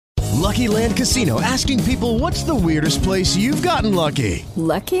Lucky Land Casino, asking people, what's the weirdest place you've gotten lucky?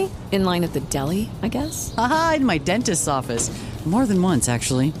 Lucky? In line at the deli, I guess? Aha, in my dentist's office. More than once,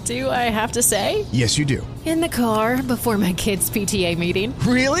 actually. Do I have to say? Yes, you do. In the car before my kids' PTA meeting.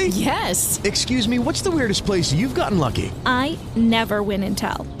 Really? Yes. Excuse me, what's the weirdest place you've gotten lucky? I never win and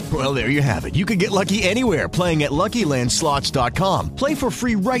tell. Well, there you have it. You can get lucky anywhere, playing at LuckyLandSlots.com. Play for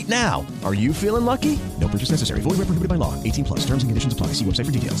free right now. Are you feeling lucky? No purchase necessary. Void where prohibited by law. 18 plus. Terms and conditions apply. See website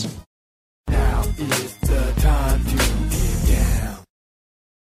for details. Now is the time to get down.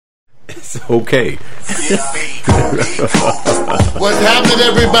 It's okay. What's happening,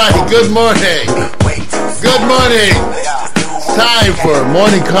 everybody? Good morning. Good morning. Time for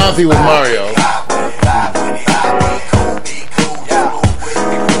Morning Coffee with Mario.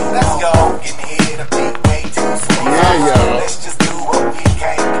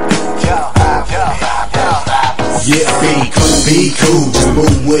 Yeah, be cool, just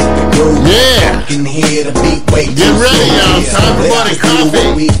move with the groove. Yeah. Can hear the beat, wait. Get ready, y'all. Time for Morning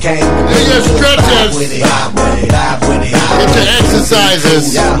Coffee. Do your stretches. Get your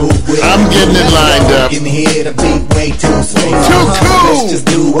exercises. I'm getting it lined up. Can hear the beat, way too slow. Too cool. Let's just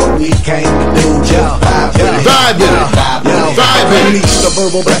do what we came to do. Just vibe with it. Vibe with it. Vibe with it. Unleash the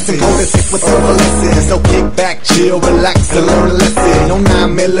verbal blessing, go to sick with verbal lessons. So kick back, chill, relax, and learn a lesson. No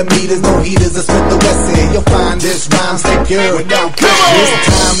 9mm, no heaters, or Smith & Wesson. You'll find this rhyme secure without this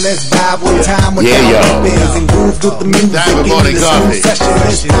time. Let's vibe one time without weapons and groove with the music. Time for Morning Coffee. Session.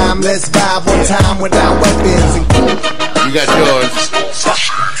 This time, let's vibe one time without weapons. You got yours.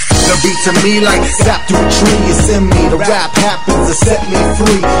 The beat to me like sap through a tree. It's in me. The rap happens to set me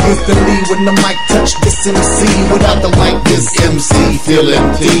free. Instantly when the mic touch this MC. Without the mic, this MC feel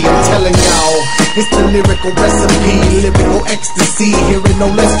empty. I'm telling y'all, it's the lyrical recipe. Lyrical ecstasy. Hearing no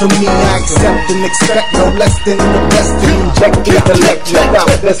less from me. I accept and expect no less than the best. Inject intellect without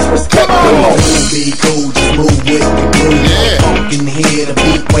disrespect. Come on, be cool, just move with the groove. Can hear the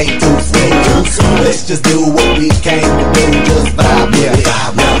beat way too slow. Let's just do what we came to do. Just vibe with it.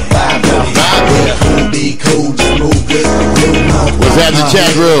 Vibe with it. Be cool, just move with the groove. What's at the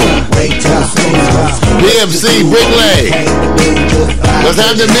chat room? PMC, Bricklay. What's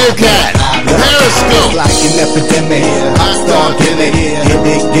happening, Meerkat? Periscope. Like an epidemic. I start getting it.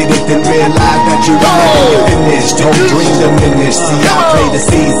 Get it, then realize that you're finished. Don't dream diminish. See, y'all play the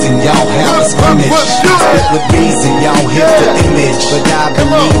season. Y'all have a scrimmage. Spit with reason. Y'all hit the image. But I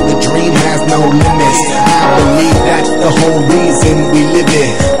believe the dream has no limits. I believe that's the whole reason we live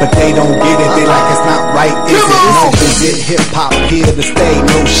it. But they don't get it. They like it's not right, is it? No, is it? Hip-hop here to stay.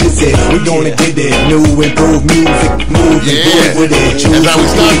 No shit it. We gonna get it. New improved music. Move and do it with it. That's how we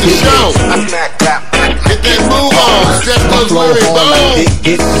start the show. Get that move on. Stretch those worry bones.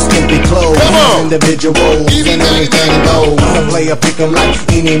 Get the skimpy clothes. Come on. Individuals. Anything goes. The player pick 'em like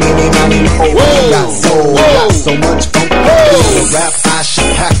eeny, meeny, miny, mo. Got soul. Got so much funk. The rap, I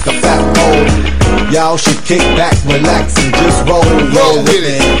should pack a fat bowl. Y'all should kick back, relax, and just roll. Roll with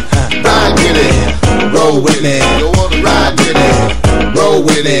it. Ride with it. Roll with me. You wanna ride with it. Roll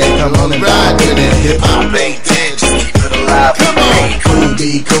with it. Come on and ride with it. Hip hop ain't dead, just keep it alive. Come on.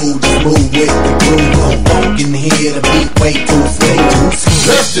 Be cool, just move with the groove. Don't can hear the beat way too slow.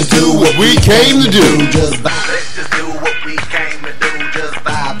 Let's just do what we came to do. Just vibe. Let's just do what we came to do. Just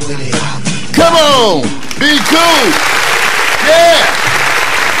vibe with it. Come on. Be cool. Yeah.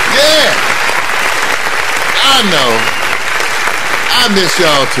 Yeah. I know. I miss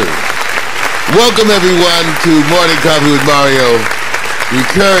y'all too. Welcome everyone to Morning Coffee with Mario.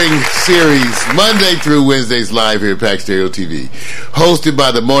 Recurring series, Monday through Wednesdays live here at Pack Stereo TV. Hosted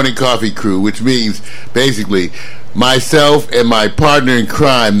by the Morning Coffee crew, which means basically myself and my partner in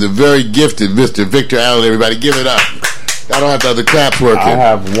crime, the very gifted Mr. Victor Allen. Everybody give it up. I don't have the other claps working. I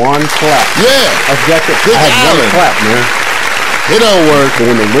have one clap. Yeah. I have one clap, man. It don't work. But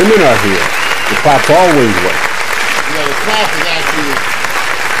when the women are here, the claps always work. You know, the clap is actually...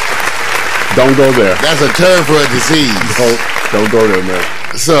 Don't go there. That's a term for a disease. Don't go there, man.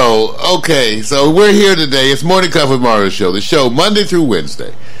 So, okay. So we're here today. It's Morning Coffee with Mario show. The show Monday through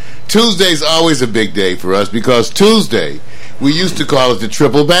Wednesday. Tuesday's always a big day for us because Tuesday, we used to call it the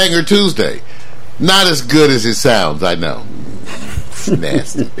Triple Banger Tuesday. Not as good as it sounds, I know. It's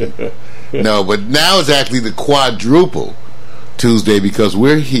nasty. No, but now it's actually the Quadruple Tuesday because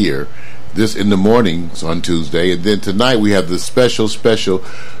we're here this in the mornings on Tuesday, and then tonight we have the special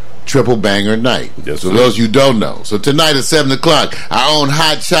Triple Banger Night. Yes, so sir. those you don't know. So tonight at 7 o'clock, our own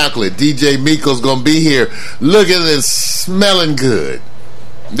hot chocolate, DJ Miko's going to be here looking and smelling good.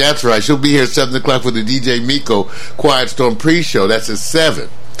 That's right. She'll be here at 7 o'clock for the DJ Miko Quiet Storm pre-show. That's at 7.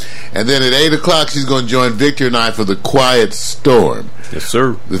 And then at 8 o'clock, she's going to join Victor and I for The Quiet Storm. Yes,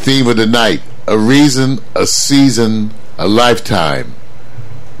 sir. The theme of the night, a reason, a season, a lifetime,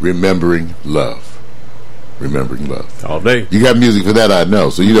 remembering love. Remembering love. All day. You got music for that, I know.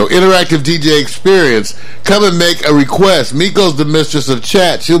 So, interactive DJ experience. Come and make a request. Miko's the mistress of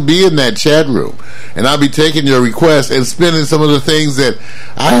chat. She'll be in that chat room. And I'll be taking your requests and spinning some of the things that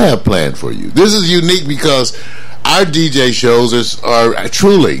I have planned for you. This is unique because our DJ shows are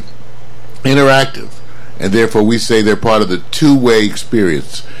truly interactive. And therefore, we say they're part of the two-way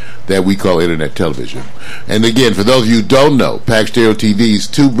experience that we call internet television. And again, for those of you who don't know, Pax Stereo TV's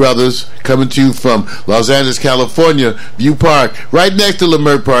two brothers coming to you from Los Angeles, California, View Park, right next to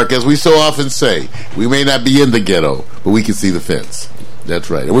Leimert Park, as we so often say. We may not be in the ghetto, but we can see the fence. That's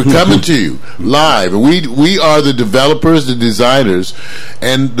right. And we're coming to you live. And we are the developers, the designers,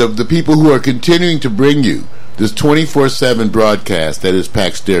 and the people who are continuing to bring you this 24/7 broadcast that is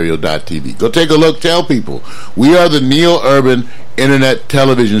PaxStereo.tv. Go take a look. Tell people. We are the neo-urban internet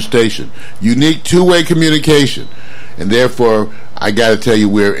television station. Unique two-way communication. And therefore, I got to tell you,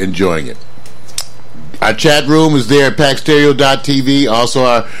 we're enjoying it. Our chat room is there at PaxStereo.tv. Also,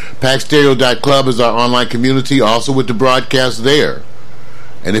 our PaxStereo.club is our online community, also with the broadcast there.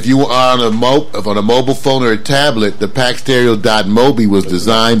 And if you are on a mobile phone or a tablet, the PaxStereo.mobi was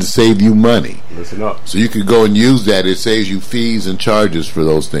designed to save you money. Listen up. So you could go and use that. It saves you fees and charges for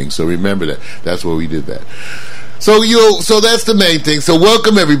those things. So remember that. That's where we did that. So that's the main thing. So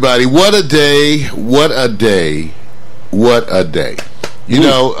welcome everybody. What a day. What a day. What a day. You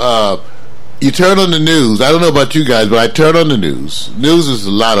turn on the news. I don't know about you guys, but I turn on the news. News is a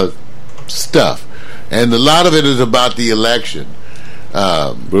lot of stuff. And a lot of it is about the election.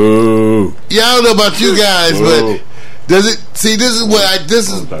 Boo. Yeah, I don't know about you guys, Boo. but does it? See, this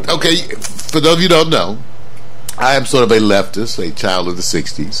is okay. For those of you who don't know, I am sort of a leftist, a child of the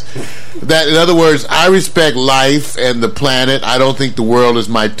 '60s. That, in other words, I respect life and the planet. I don't think the world is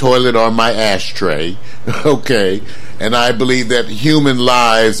my toilet or my ashtray. Okay, and I believe that human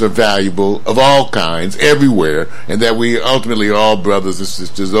lives are valuable of all kinds, everywhere, and that we ultimately are all brothers and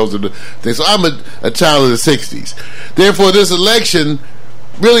sisters. Those are the things. So I'm a child of the '60s. Therefore, this election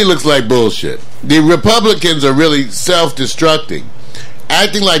really looks like bullshit. The Republicans are really self-destructing,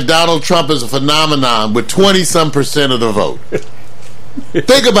 acting like Donald Trump is a phenomenon with 20-some% of the vote.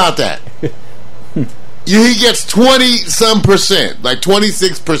 Think about that. He gets 20-some%, like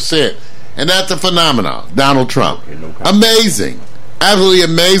 26%, and that's a phenomenon. Donald Trump. Amazing. Absolutely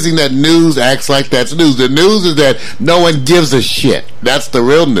amazing that news acts like that's news. The news is that no one gives a shit. That's the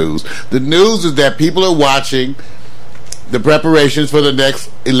real news. The news is that people are watching the preparations for the next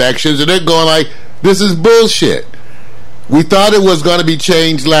elections, and they're going like, this is bullshit. We thought it was going to be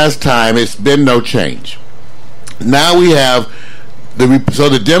changed last time. It's been no change. Now we have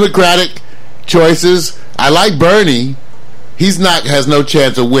the Democratic choices. I like Bernie. Has no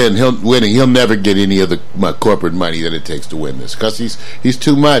chance of winning. He'll never get any of the corporate money that it takes to win this because he's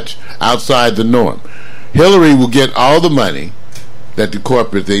too much outside the norm. Hillary will get all the money that the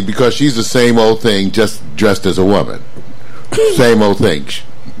corporate thing because she's the same old thing, just dressed as a woman. Same old thing.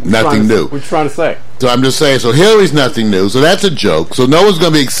 Nothing new. What you trying to say? So I'm just saying, so Hillary's nothing new, so that's a joke. So no one's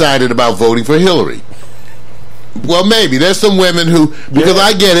going to be excited about voting for Hillary. Well, maybe. There's some women who, because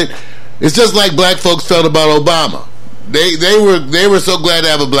I get it, it's just like black folks felt about Obama. They were so glad to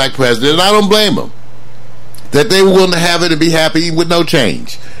have a black president, and I don't blame them. That they were willing to have it and be happy with no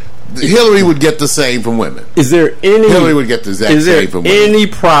change. Hillary would get the same from women. Hillary would get the exact same from women. Is there any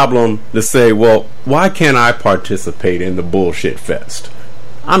problem to say, well, why can't I participate in the bullshit fest?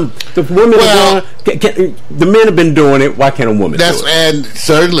 The men have been doing it. Why can't a woman do it? And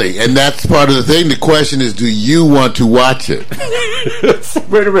certainly, and that's part of the thing. The question is, do you want to watch it?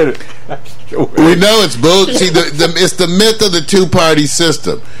 Wait a minute. We know it's bullshit. See, it's the myth of the two-party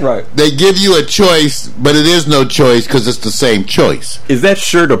system. Right. They give you a choice, but it is no choice because it's the same choice. Is that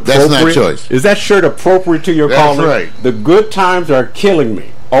shirt appropriate? That's not choice. Is that shirt appropriate to your calling? That's right. The good times are killing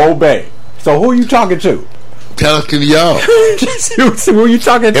me. Obey. So who are you talking to? Talking to y'all. Who are you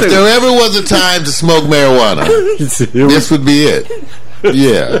talking to? If there ever was a time to smoke marijuana, this would be it.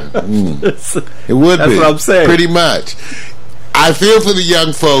 Yeah. It would be. That's what I'm saying. Pretty much. I feel for the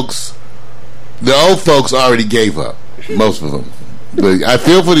young folks. The old folks already gave up. Most of them. But I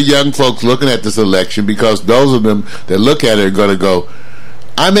feel for the young folks looking at this election because those of them that look at it are going to go,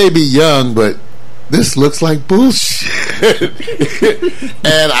 I may be young, but this looks like bullshit.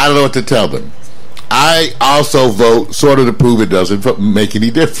 And I don't know what to tell them. I also vote sort of to prove it doesn't make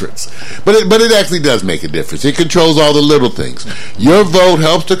any difference. But it actually does make a difference. It controls all the little things. Your vote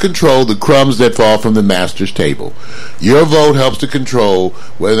helps to control the crumbs that fall from the master's table. Your vote helps to control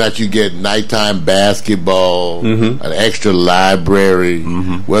whether or not you get nighttime basketball, an extra library,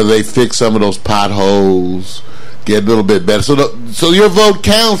 whether they fix some of those potholes, get a little bit better. So your vote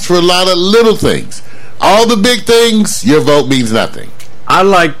counts for a lot of little things. All the big things, your vote means nothing. I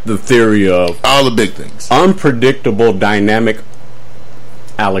like the theory of all the big things. Unpredictable dynamic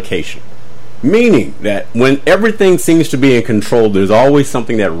allocation. Meaning that when everything seems to be in control, there's always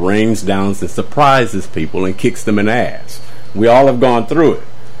something that rains down and surprises people and kicks them in the ass. We all have gone through it.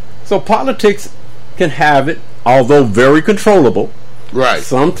 So politics can have it, although very controllable. Right.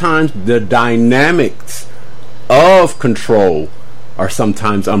 Sometimes the dynamics of control are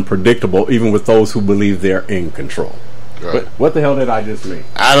sometimes unpredictable, even with those who believe they're in control. Right. But what the hell did I just mean?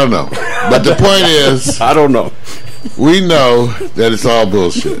 I don't know. But the point is, I don't know. We know that it's all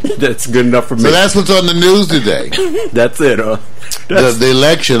bullshit. That's good enough for me. So that's what's on the news today. That's it. The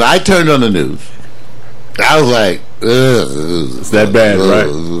election. I turned on the news. I was like, ugh. It's that bad, right?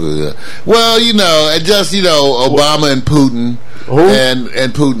 Well, Obama and Putin. Who?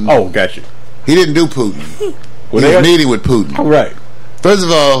 And Putin. Oh, gotcha. He didn't do Putin. He was meeting with Putin. Oh, right. First of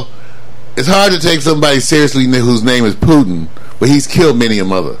all, it's hard to take somebody seriously whose name is Putin, but he's killed many a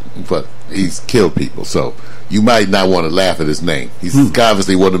mother. But he's killed people, so you might not want to laugh at his name. He's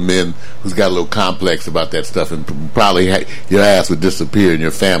obviously one of the men who's got a little complex about that stuff, and probably your ass would disappear in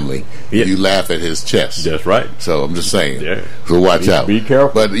your family if you laugh at his chest. That's right. So I'm just saying. Yeah. So watch out. Be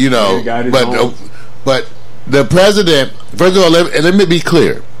careful. But but the president. First of all, let me be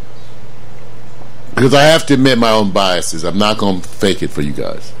clear, because I have to admit my own biases. I'm not going to fake it for you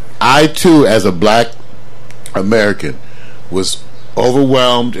guys. I, too, as a black American, was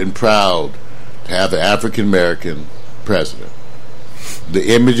overwhelmed and proud to have an African-American president.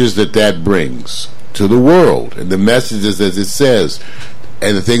 The images that brings to the world and the messages as it says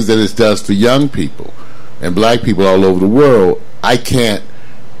and the things that it does for young people and black people all over the world, I can't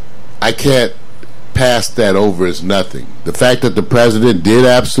pass that over as nothing. The fact that the president did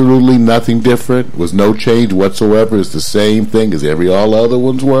absolutely nothing different, was no change whatsoever, is the same thing as all other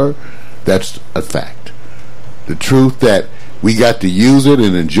ones were, that's a fact. The truth that we got to use it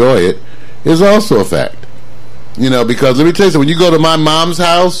and enjoy it is also a fact. Because let me tell you something, when you go to my mom's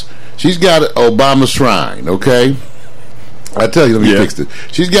house, she's got an Obama shrine, okay? I tell you, let me fix it.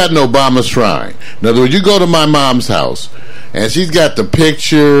 She's got an Obama shrine. In other words, you go to my mom's house, and she's got the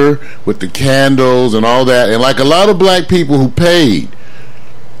picture with the candles and all that. And like a lot of black people who paid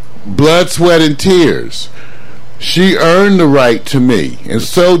blood, sweat, and tears, she earned the right to me. And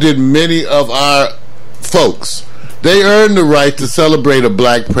so did many of our folks. They earned the right to celebrate a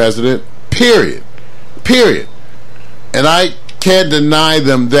black president, period. And I can't deny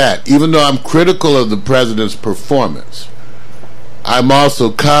them that. Even though I'm critical of the president's performance, I'm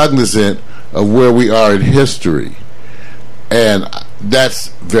also cognizant of where we are in history. And that's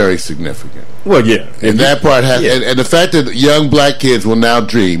very significant. Well, yeah. And that part has, and the fact that young black kids will now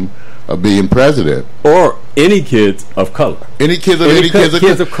dream of being president, or any kids of color, any kids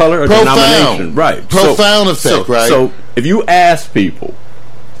of color, or denomination, right? Profound effect, right? So, if you ask a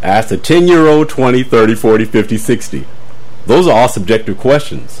 10-year-old, 20, 30, 40, 50, 60, those are all subjective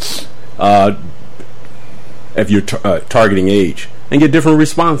questions. If you're targeting age, and get different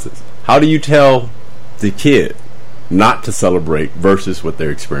responses. How do you tell the kid not to celebrate versus what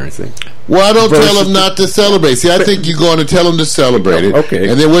they're experiencing? Well, I don't tell them not to celebrate. See, I think you're going to tell them to celebrate it. Okay.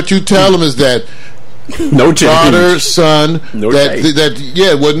 And then what you tell them is that no change. Daughter, son, no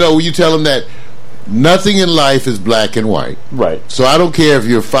you tell them that nothing in life is black and white. Right. So I don't care if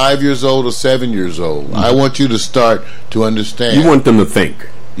you're 5 years old or 7 years old. Mm-hmm. I want you to start to understand. You want them to think.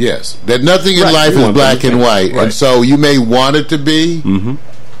 Yes. That nothing in life is black and white. Right. And so you may want it to be. Mm-hmm.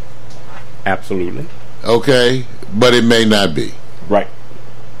 Absolutely. Okay. But it may not be. Right.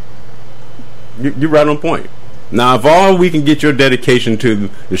 You're right on point. Now, if all we can get your dedication to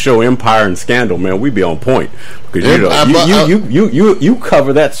the show Empire and Scandal, man, we'd be on point. Because you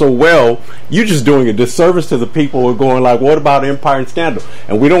cover that so well, you're just doing a disservice to the people who are going like, what about Empire and Scandal?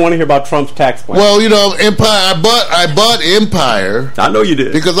 And we don't want to hear about Trump's tax plan. Well, Empire, I bought Empire. I know you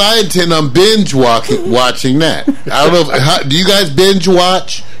did. Because I intend on binge watching that. I don't know do you guys binge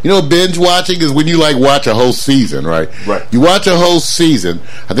watch? Binge watching is when you watch a whole season, right? Right. You watch a whole season.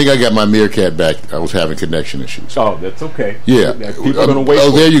 I think I got my Meerkat back. I was having connection issues. Oh, that's okay. Yeah. People are going to wait.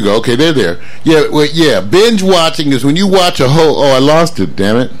 Oh, there you go. Okay, they're there. Yeah, well, yeah. Binge watching is when you watch a whole. Oh, I lost it.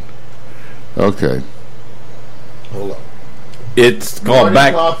 Damn it. Okay. Hold on. It's called Morning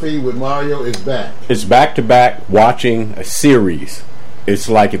back. Coffee with Mario is back. It's back to back watching a series. It's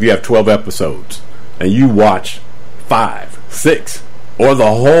like if you have 12 episodes and you watch 5, 6, or the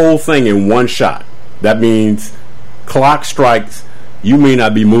whole thing in one shot. That means clock strikes, you may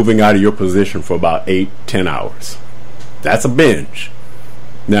not be moving out of your position for about 8-10 hours. That's a binge.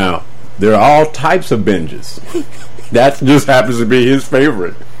 Now, there are all types of binges. That just happens to be his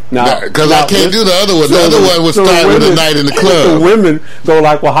favorite. Now, Because I can't do the other one. The other one was start with a night in the The club. women go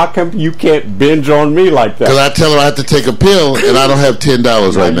like, well, how come you can't binge on me like that? Because I tell her I have to take a pill, and I don't have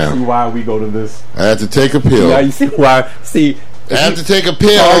 $10 right You see now. why we go to this? I have to take a Now pill. you see why? See, I have to take a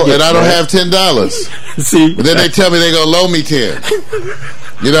pill, Target, and I don't man. have $10. see. But then they tell me they're going to loan me 10.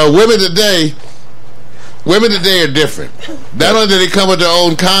 You know, women today are different. Not only do they come with their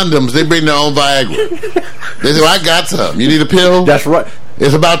own condoms, they bring their own Viagra. They say, well, I got some. You need a pill? That's right.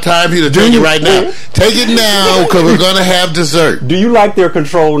 It's about time for you to take it you- right now. Take it now, because we're going to have dessert. Do you like their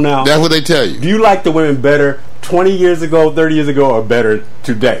control now? That's what they tell you. Do you like the women better 20 years ago, 30 years ago, or better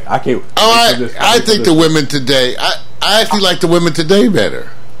today? I can't. I think the women today, I actually like the women today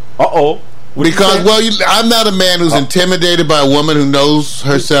better. Uh-oh. Because, well, I'm not a man who's intimidated by a woman who knows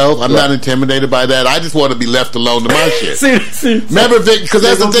herself. I'm not intimidated by that. I just want to be left alone to my shit. see, Remember, Vic, because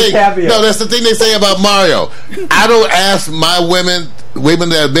that's the there's thing. a caveat. No, that's the thing they say about Mario. I don't ask my women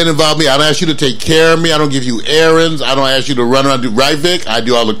that have been involved with me, I don't ask you to take care of me. I don't give you errands. I don't ask you to run around and do right, Vic. I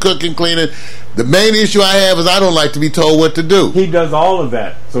do all the cooking, cleaning. The main issue I have is I don't like to be told what to do. He does all of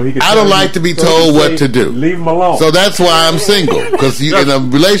that, so he can. I don't like to be told what to do. Leave him alone. So that's why I'm single. Because in a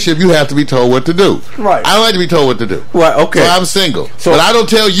relationship, you have to be told what to do. Right. I don't like to be told what to do. Right, okay. So I'm single. So- but I don't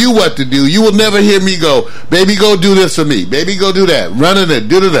tell you what to do. You will never hear me go, baby, go do this for me. Baby, go do that. Running it,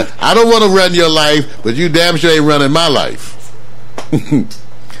 do that. I don't want to run your life, but you damn sure ain't running my life. So you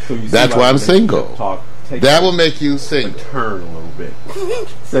see That's why I'm they single. That will make you single. Turn a little bit.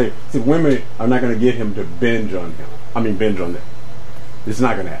 See, women are not going to get him to binge on him. Binge on them. It's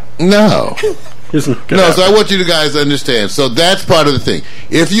not going to happen. No. It's not gonna No, happen. so I want you guys to understand. So that's part of the thing.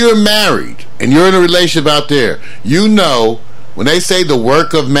 If you're married and you're in a relationship out there, you know when they say the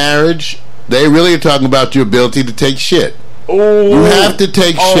work of marriage, they really are talking about your ability to take shit. Oh, You have to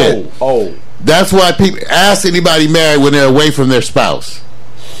take shit. Oh, That's why people ask anybody married when they're away from their spouse.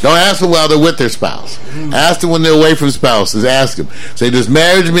 Don't ask them while they're with their spouse. Ask them when they're away from spouses. Ask them. Say, does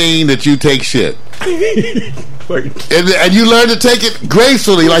marriage mean that you take shit? And you learn to take it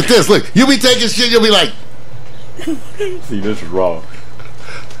gracefully like this. Look, you'll be taking shit, you'll be like, See, this is wrong.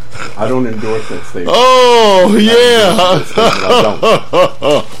 I don't endorse that statement. oh, yeah.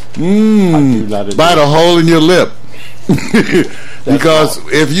 I do not endorse Bite a hole in your lip. Because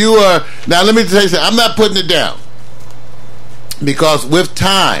if you are... Now, let me tell you something. I'm not putting it down. Because with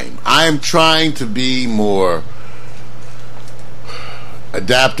time, I am trying to be more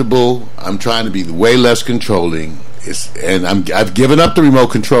adaptable. I'm trying to be way less controlling. I've given up the remote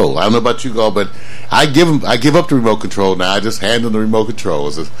control. I don't know about you, but I give up the remote control now. I just hand them the remote control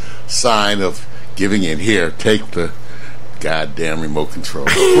as a sign of giving in. Here, take the goddamn remote control.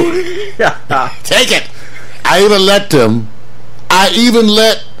 Take it. I even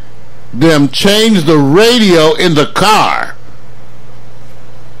let them change the radio in the car.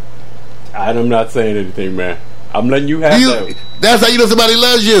 I'm not saying anything, man. I'm letting you have that. That's how you know somebody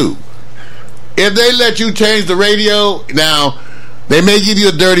loves you. If they let you change the radio, now they may give you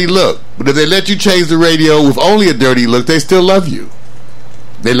a dirty look, but if they let you change the radio with only a dirty look, they still love you.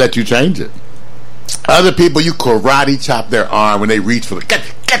 They let you change it. Other people, you karate chop their arm when they reach for the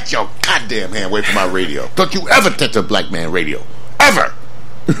get your goddamn hand away from my radio. Don't you ever touch a black man radio, ever.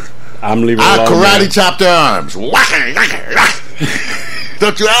 I'm leaving. I alone, karate man. chop their arms.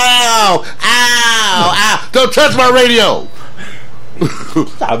 Don't you? Ow! Don't touch my radio.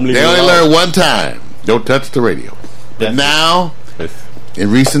 I'm leaving. They only alone. learn one time. Don't touch the radio. But now,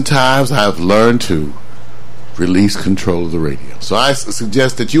 in recent times, I've learned to release control of the radio. So I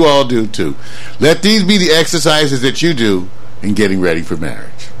suggest that you all do too. Let these be the exercises that you do in getting ready for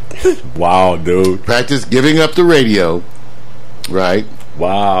marriage. Wow, dude. Practice giving up the radio, right?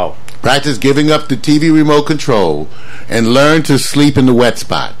 Wow. Practice giving up the TV remote control and learn to sleep in the wet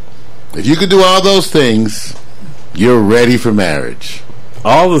spot. If you can do all those things, you're ready for marriage.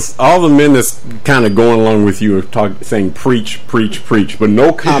 All the men that's kind of going along with you are saying preach, but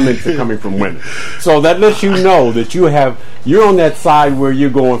no comments are coming from women. So that lets you know that you're on that side where you're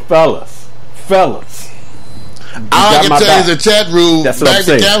going, fellas. All I can tell you is the chat room That's what back I'm to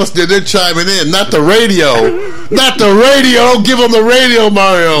saying. Galveston, they're chiming in. Not the radio. Not the radio. Don't give them the radio,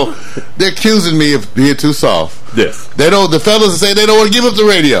 Mario. They're accusing me of being too soft. This. They don't. The fellas say they don't want to give up the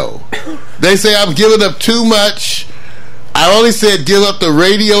radio. They say I'm giving up too much. I only said give up the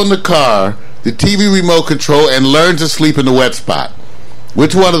radio in the car, the TV remote control, and learn to sleep in the wet spot.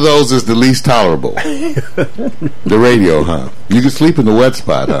 Which one of those is the least tolerable? The radio, huh? You can sleep in the wet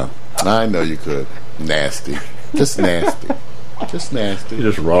spot, huh? I know you could. Nasty. Just nasty. Just nasty.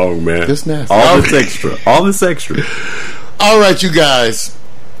 You're just wrong, man. Just nasty. All this extra. All this extra. All right, you guys.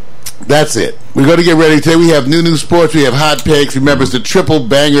 That's it. We're going to get ready today. We have new sports. We have hot picks. Remember, it's the triple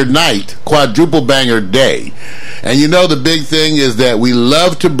banger night, quadruple banger day. And you know the big thing is that we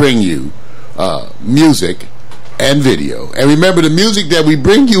love to bring you music and video. And remember, the music that we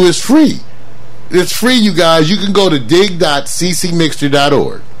bring you is free. It's free, you guys. You can go to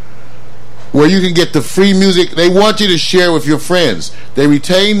dig.ccmixter.org where you can get the free music. They want you to share it with your friends. They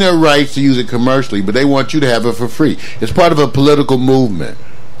retain their rights to use it commercially, but they want you to have it for free. It's part of a political movement,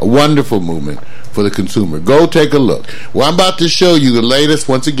 a wonderful movement for the consumer. Go take a look. Well, I'm about to show you the latest,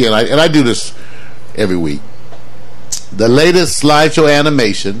 once again, and I do this every week, the latest slideshow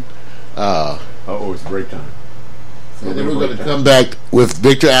animation. It's break time. And then we're going to come back with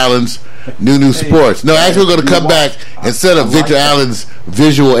Victor Allen's new sports. No, actually we're going to come back instead of Victor Allen's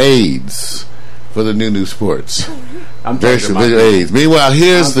visual aids for the new sports. Visual aids. Meanwhile,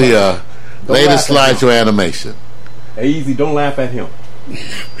 here's the latest slideshow animation. Hey, Easy, don't laugh at him.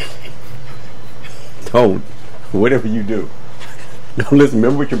 Don't. Whatever you do. Don't listen.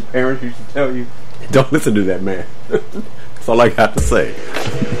 Remember what your parents used to tell you? Don't listen to that man. That's all I got to say.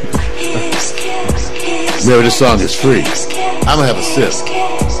 Remember, this song is free. I'm going to have a sip. Is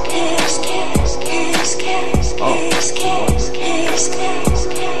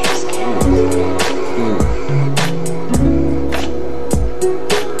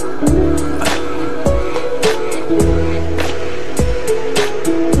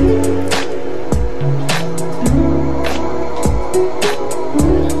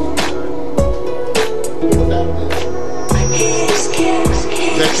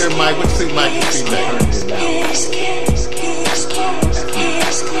that your mic? What's the mic and feedback?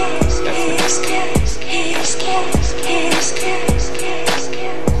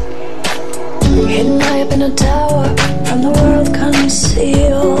 Hidden high up in a tower, from the world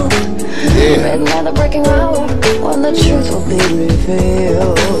concealed. Written by the breaking hour, when the truth will be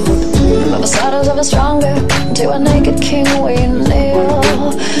revealed. From the shadows of a stronger, to a naked king we kneel.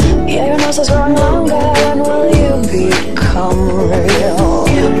 Yeah, your nose is growing longer, and will you become real?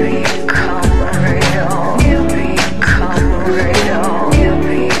 You become real. You become real. You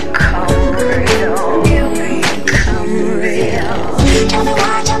become real. You become real. Tell me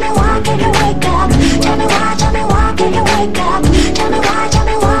why can you wake up? Tell me why can you wake up? Tell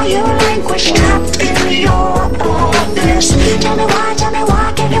me why you relinquish trapped in your abyss. Tell me why can you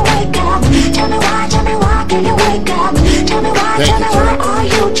wake up? Tell me why can you wake up? Tell me why are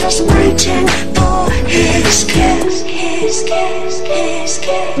you just waiting for his kiss? His kiss, his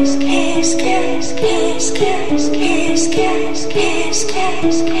kiss, his kiss, his kiss, his kiss, his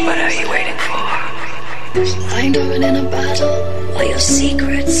kiss. What are you waiting for? Lying dormant in a battle, all your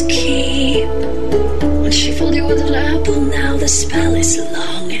secrets keep. When she fooled you with an apple, now the spell is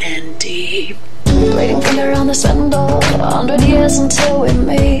long and deep. Waiting finger on the spindle, 100 years until we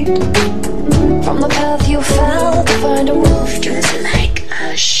meet. From the path you fell to find a wolf just like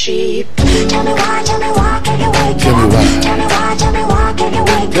a sheep. Tell me why can you wake up? Tell me why can you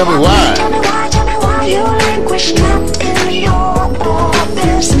wake up? Tell me why. Tell me why you relinquish trapped in your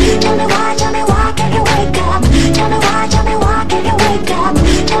abyss. Tell me why can you wake up? Tell me why can you wake up?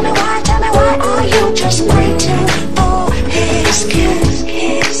 Tell me why are you just waiting for his kiss?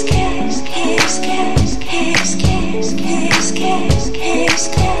 His kiss, his kiss, his kiss, his kiss, his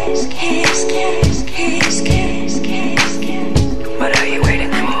kiss, his kiss, his kiss, his kiss. What are you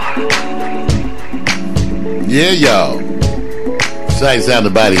waiting for? Yeah, y'all. Sight, sound,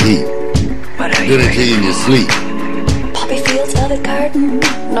 and body heat. Good until you in your sleep. Poppy fields, velvet garden,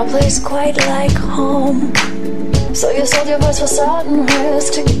 no place quite like home. So you sold your voice for certain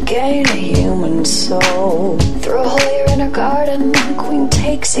risk to gain a human soul. Through a hole you're in her garden, queen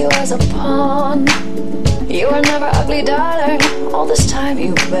takes you as a pawn. You were never ugly, darling. All this time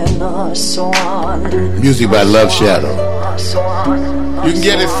you've been a swan. Music by Love Shadow. You can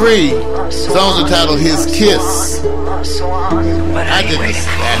get it free. Songs entitled His Kiss. I did this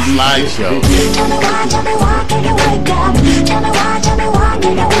slideshow. Tell me why can you wake up? Tell me why can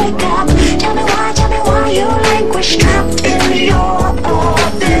you wake up? Tell me why you relinquish trapped in your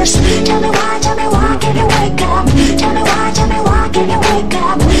abyss. Tell me why can you wake up? Tell me why can you wake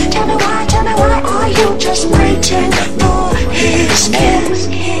up? Tell me why are you just waiting for his kiss?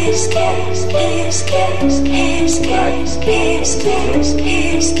 His kiss, his kiss, his kiss, his kiss,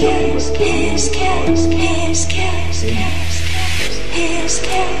 his kiss, his kiss, his kiss, his kiss.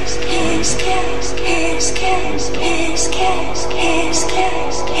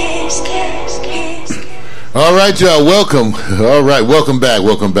 All right, y'all. Welcome. All right, welcome back.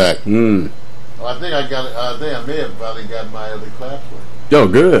 Welcome back. Oh, I think I got. I may have probably got my other clap one. Yo,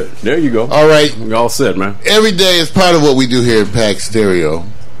 good. There you go. All right, we all set, man. Every day is part of what we do here at Pack Stereo.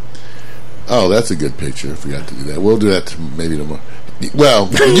 Oh, that's a good picture. I forgot to do that. We'll do that maybe tomorrow. Well,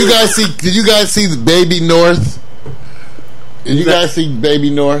 did you guys see? Did you guys see the Baby North? Did you guys see Baby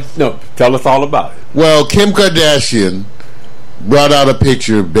North? No. Tell us all about it. Well, Kim Kardashian brought out a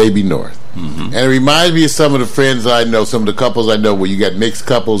picture of Baby North. And it reminds me of some of the friends I know, some of the couples I know where you got mixed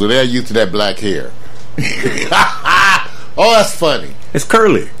couples and they're used to that black hair. Oh, that's funny. It's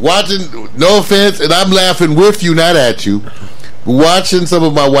curly. Watching, no offense, and I'm laughing with you, not at you, but watching some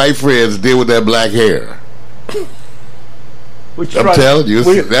of my white friends deal with that black hair. I'm telling you,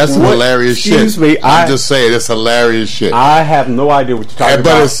 that's some hilarious shit. Excuse me. I'm just saying, it's hilarious shit. I have no idea what you're talking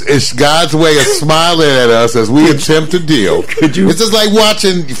about. But it's God's way of smiling at us as we attempt to deal. It's just like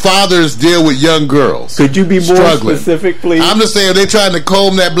watching fathers deal with young girls. Could you be more specific, please? I'm just saying, they're trying to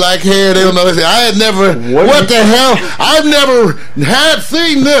comb that black hair. They don't know. I had never. What the hell? I've never had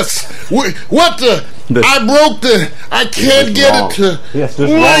seen this. What the? I broke the. I can't get it to. Yes, why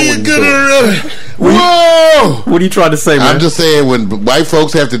are you gonna? Whoa! What are you trying to say, man? I'm just saying, when white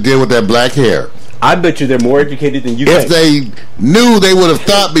folks have to deal with that black hair, I bet you they're more educated than you if think. they knew, they would have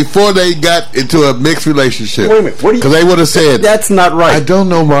thought before they got into a mixed relationship. Wait a minute. Because they would have said, that's not right. I don't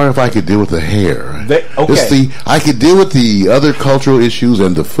know, Mario, if I could deal with the hair. Okay. I could deal with the other cultural issues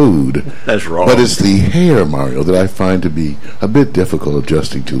and the food. That's wrong. But it's the hair, Mario, that I find to be a bit difficult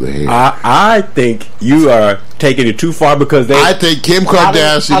adjusting to the hair. I think you are taking it too far because they... I think Kim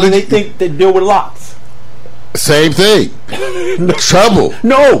Kardashian... How do they think they deal with locks? Same thing. Trouble.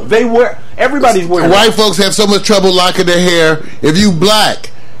 No, they wear... Everybody's wearing white locks. folks have so much trouble locking their hair. If you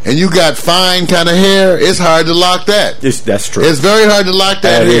black and you got fine kind of hair, it's hard to lock that. That's true. It's very hard to lock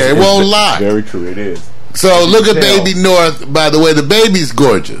that hair. It won't lock. Very true. It is. So look at Baby North. By the way, the baby's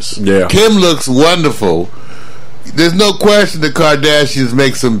gorgeous. Yeah. Kim looks wonderful. There's no question the Kardashians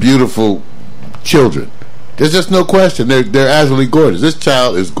make some beautiful children. There's just no question. They're absolutely gorgeous. This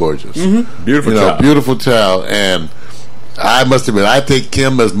child is gorgeous. Mm-hmm. Beautiful child. Beautiful child. And I must admit, I think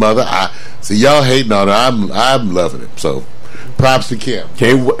Kim as mother. See, y'all hating on her. I'm loving it. So, props to Kim.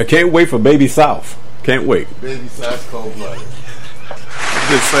 Can't wait for Baby South. Can't wait. Baby South, cold blooded.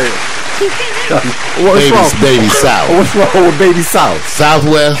 Just saying. Baby South. What's wrong with Baby South?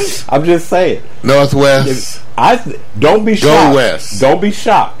 Southwest. I'm just saying. Northwest. Don't be shocked. Go west. Don't be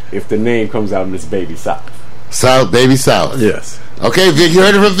shocked if the name comes out in this Baby South. Baby South. Yes. Okay, Vic, you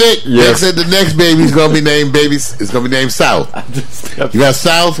heard it from Vic? Yes. Vic said the next baby's going to be named It's going to be named South. You got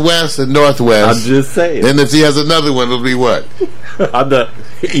Southwest and Northwest. I'm just saying. Then if he has another one, it'll be what? On the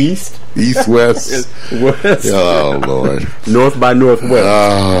East. East, West. West. Oh, Lord. North by Northwest.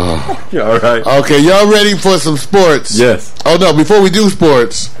 All right. Okay, y'all ready for some sports? Yes. Oh, no, before we do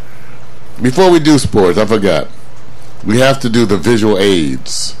sports, I forgot. We have to do the visual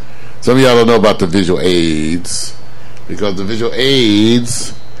aids. Some of y'all don't know about the visual aids because the visual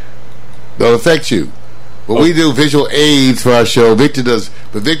aids don't affect you. But we do visual aids for our show. Victor's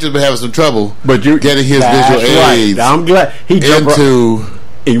been having some trouble getting his visual aids. Right. I'm glad he jumped into.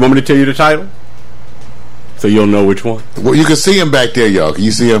 You want me to tell you the title, so you'll know which one? Well, you can see him back there, y'all. Can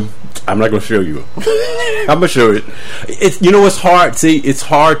you see him? I'm not going to show you. I'm going to show it. It's hard. See, it's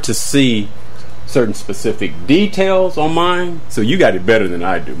hard to see certain specific details on mine. So you got it better than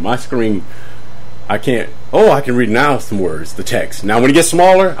I do. My screen, I can't. Oh, I can read now some words, the text. Now, when it gets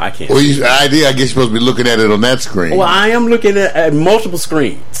smaller, I can't. Well, I guess you're supposed to be looking at it on that screen. Well, I am looking at multiple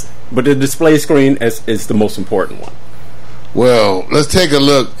screens, but the display screen is the most important one. Well, let's take a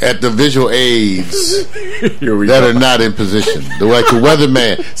look at the visual aids that are not in position. Like the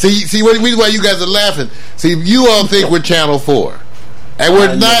weatherman. See, what reason why you guys are laughing? See, you all think we're Channel 4. And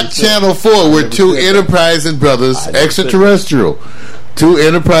we're not Channel 4. We're two enterprising brothers, extraterrestrial. Two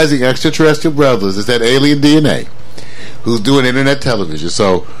enterprising extraterrestrial brothers. It's that alien DNA who's doing internet television.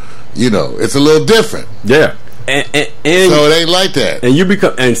 So, it's a little different. Yeah. And so it ain't like that.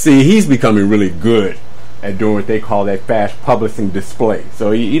 And he's becoming really good at doing what they call that fast publishing display.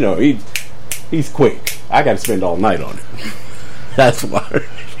 So he's quick. I got to spend all night on it. That's why.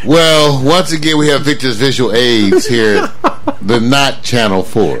 Well, once again, we have Victor's visual aids here. The not Channel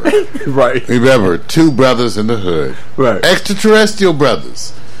 4. Right. Remember, two brothers in the hood. Right. Extraterrestrial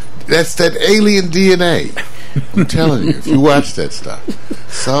brothers. That's that alien DNA. I'm telling you, if you watch that stuff.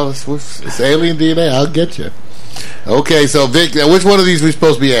 So it's alien DNA. I'll get you. Okay, so Vic, now which one of these we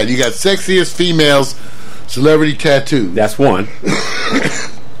supposed to be at? You got sexiest females celebrity tattoo. That's one.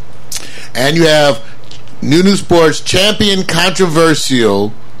 And you have New Sports champion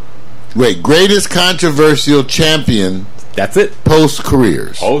controversial. Wait, greatest controversial champion. That's it. Post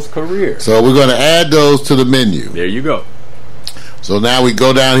careers. So we're going to add those to the menu. There you go. So now we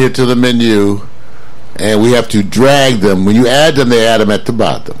go down here to the menu, and we have to drag them. When you add them, they add them at the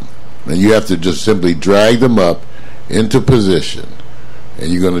bottom. And you have to just simply drag them up into position.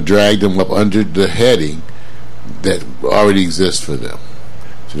 And you're going to drag them up under the heading that already exists for them.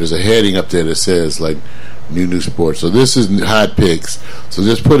 So there's a heading up there that says, like, New Sports. So this is Hot Picks. So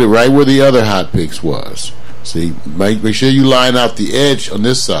just put it right where the other Hot Picks was. See, make sure you line out the edge on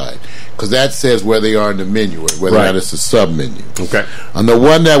this side, because that says where they are in the menu, or whether or not it's a sub-menu. Okay. On the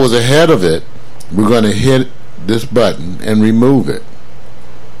one that was ahead of it, we're going to hit this button and remove it.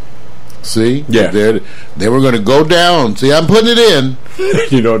 See? Yeah. Then we're going to go down. See, I'm putting it in.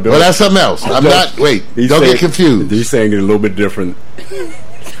 Well, that's something else. Don't get confused. He's saying it a little bit different.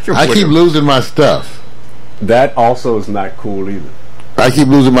 I keep losing my stuff. That also is not cool either. I keep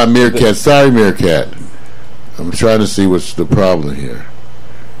losing my Meerkat. Sorry, Meerkat. I'm trying to see what's the problem here.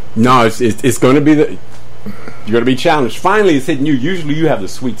 No, it's going to be you're going to be challenged. Finally, it's hitting you. Usually, you have the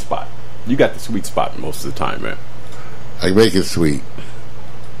sweet spot. You got the sweet spot most of the time, man. I make it sweet.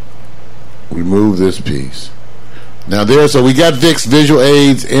 Remove this piece. Now so we got Vic's visual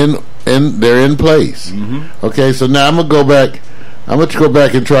aids they're in place. Mm-hmm. Okay, so now I'm gonna go back. I'm gonna go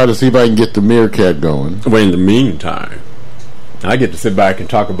back and try to see if I can get the Meerkat going. Well, in the meantime, I get to sit back and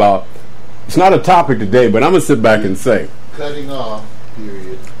talk about. It's not a topic today, but I'm gonna sit back and say, cutting off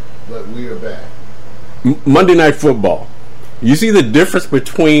period. But we are back. Monday Night Football. You see the difference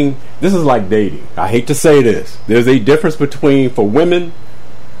between. This is like dating. I hate to say this. There's a difference between, for women,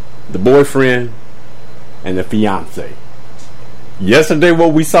 the boyfriend and the fiance. Yesterday,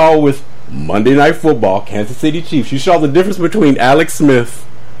 what we saw with Monday Night Football, Kansas City Chiefs, you saw the difference between Alex Smith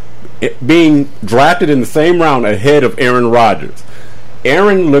being drafted in the same round ahead of Aaron Rodgers.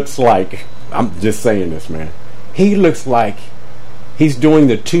 Aaron looks like, I'm just saying this, man, he looks like he's doing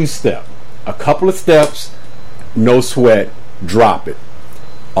the two-step. A couple of steps, no sweat, drop it.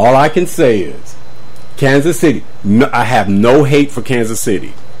 All I can say is, Kansas City, I have no hate for Kansas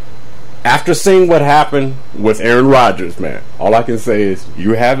City. After seeing what happened with Aaron Rodgers, man, all I can say is,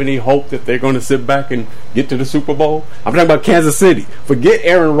 you have any hope that they're going to sit back and get to the Super Bowl? I'm talking about Kansas City. Forget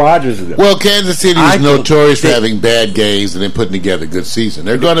Aaron Rodgers. Well, Kansas City is notorious for having bad games and then putting together a good season.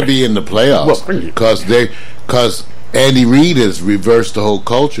 They're going to be in the playoffs because Andy Reid has reversed the whole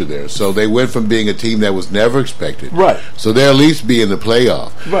culture there. So they went from being a team that was never expected. Right. So they'll at least be in the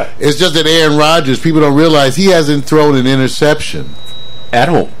playoff. Right. It's just that Aaron Rodgers, people don't realize he hasn't thrown an interception. At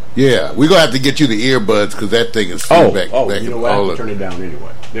home. Yeah, we're going to have to get you the earbuds because that thing is feedback. You know what? I have to turn it down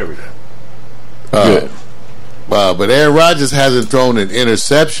anyway. There we go. Good. Wow, but Aaron Rodgers hasn't thrown an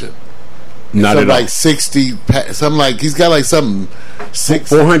interception. Not at all. Like 60, something like, he's got like something.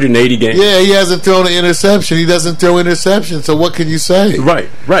 480 games. Yeah, he hasn't thrown an interception. He doesn't throw interceptions, so what can you say? Right.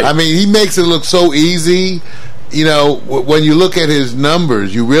 I mean, he makes it look so easy. You know, when you look at his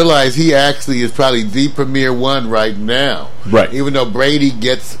numbers, you realize he actually is probably the premier one right now. Right. Even though Brady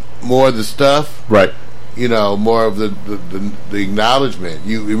gets more of the stuff. Right. You know, more of the acknowledgement.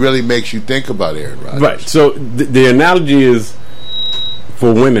 It really makes you think about Aaron Rodgers. Right. So the analogy is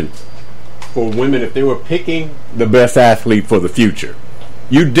for women. For women, if they were picking the best athlete for the future,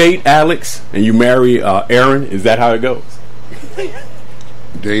 you date Alex and you marry Aaron. Is that how it goes?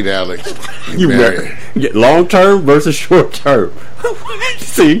 Date Alex. You marry long term versus short term.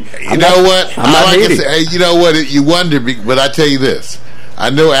 See, you know what? You know what? You wonder, but I tell you this: I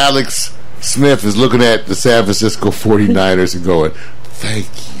know Alex Smith is looking at the San Francisco 49ers and going, "Thank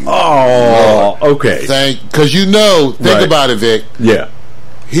you." Oh, Lord. Okay. Because think about it, Vic. Yeah,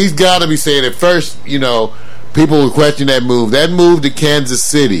 he's got to be saying at first. You know, people will question that move. That move to Kansas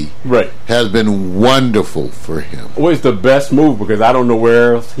City, has been wonderful for him. Well, it's the best move because I don't know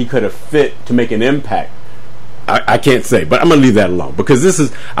where else he could have fit to make an impact. I can't say, but I'm going to leave that alone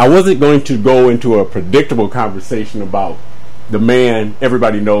because I wasn't going to go into a predictable conversation about the man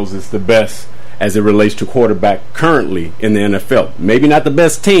everybody knows is the best as it relates to quarterback currently in the NFL. Maybe not the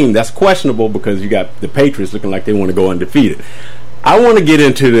best team. That's questionable because you got the Patriots looking like they want to go undefeated. I want to get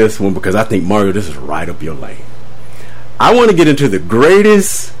into this one because I think, Mario, this is right up your lane. I want to get into the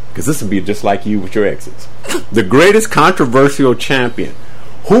greatest, because this will be just like you with your exes, the greatest controversial champion.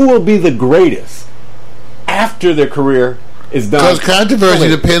 Who will be the greatest after their career is done? Because controversy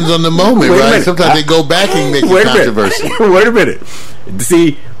depends on the moment, right? Sometimes they go back and make it controversy. Wait a minute.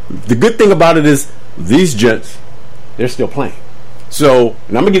 See, the good thing about it is these gents, they're still playing. So,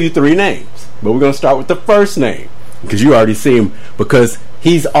 and I'm going to give you 3 names, but we're going to start with the first name. because you already see him, because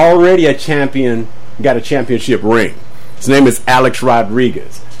he's already a champion, got a championship ring. His name is Alex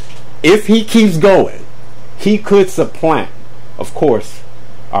Rodriguez. If he keeps going, he could supplant, of course,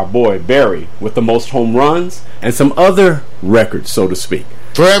 our boy Barry with the most home runs and some other records, so to speak.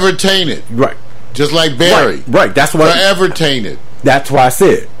 Forever tainted. Right. Just like Barry. Right. That's what forever tainted. That's why I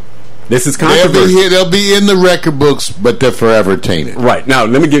said this is controversial. They'll be in the record books, but they're forever tainted. Right. Now,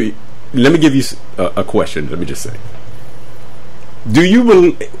 let me give you a question. Let me just say. Do you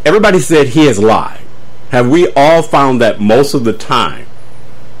believe, everybody said he has lied. Have we all found that most of the time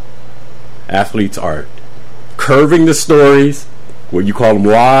athletes are curving the stories, what you call them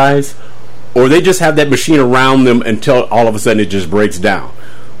lies, or they just have that machine around them until all of a sudden it just breaks down?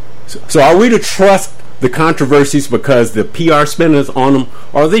 So are we to trust the controversies because the PR spin is on them,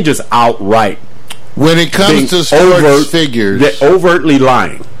 or are they just outright, when it comes to sports figures, they're overtly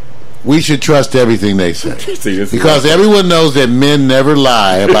lying? We should trust everything they say. See, because everyone knows that men never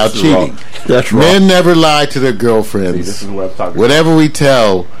lie about cheating. That's wrong. Men never lie to their girlfriends. See, this is what I'm talking Whatever we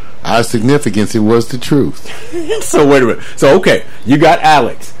tell our significance, it was the truth. So wait a minute. So okay, you got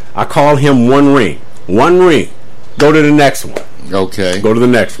Alex. I call him one ring. One ring. Go to the next one. Okay. Go to the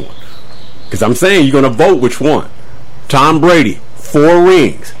next one. Because I'm saying you're going to vote which one. Tom Brady, 4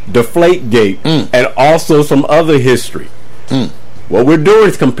 rings, Deflategate, and also some other history. What we're doing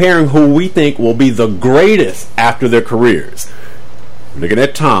is comparing who we think will be the greatest after their careers. Looking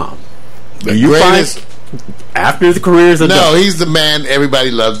at Tom. The greatest after the careers are done? No, he's the man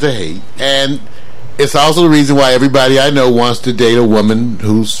everybody loves to hate. And it's also the reason why everybody I know wants to date a woman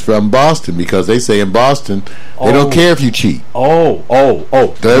who's from Boston, because they say in Boston they don't care if you cheat. So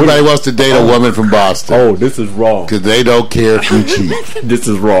everybody wants to date a woman from Boston. Oh, this is wrong. Because they don't care if you cheat. This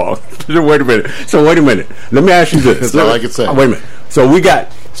is wrong. Wait a minute. So wait a minute. Let me ask you this. That's all I can say. Wait a minute.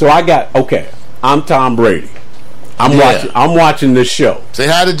 Okay, I'm Tom Brady. I'm watching this show. Say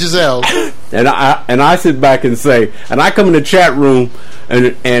hi to Giselle. And I sit back and say, and I come in the chat room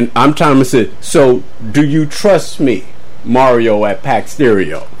and I'm trying to say, so do you trust me, Mario at Pack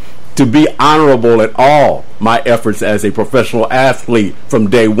Stereo, to be honorable at all my efforts as a professional athlete from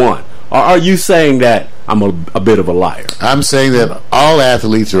day one? Or are you saying that I'm a bit of a liar? I'm saying that all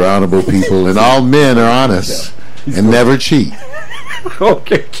athletes are honorable people and all men are honest and never cheat.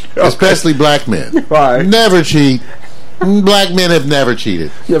 Okay. Especially black men. Right. Never cheat. Black men have never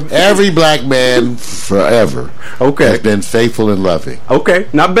cheated. Every black man forever has been faithful and loving. Okay,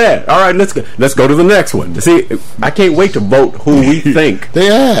 not bad. All right, let's go to the next one. See, I can't wait to vote who we think. They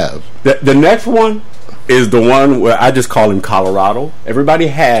have. The next one is the one where I just call him Colorado. Everybody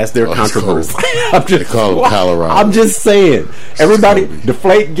has their controversy. They call him Colorado. I'm just saying. Everybody,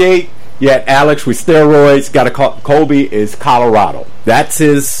 Deflategate. You had Alex with steroids. Got a Kobe is Colorado. That's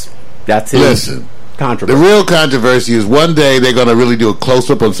his. Listen, controversy. The real controversy is one day they're going to really do a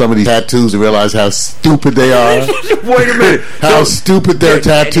close up on some of these tattoos and realize how stupid they are. Wait a minute. How stupid their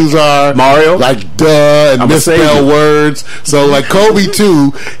tattoos are, Mario. Like duh and misspell words. So like Kobe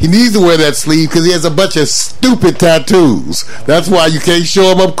too, he needs to wear that sleeve because he has a bunch of stupid tattoos. That's why you can't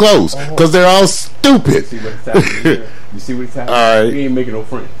show them up close because they're all stupid. You see what's happening? All right. We ain't making no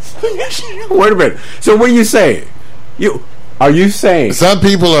friends. Wait a minute. So what are you saying? Are you saying some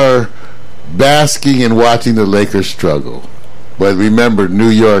people are basking and watching the Lakers struggle? But remember, New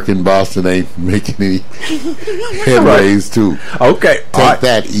York and Boston ain't making any headways too. Okay. Take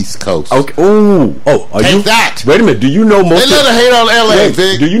that, East Coast. Okay. Take that. Wait a minute. Do you know most? They love to hate on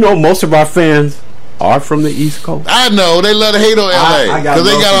LA. Do you know most of our fans are from the East Coast? I know they love to hate on LA because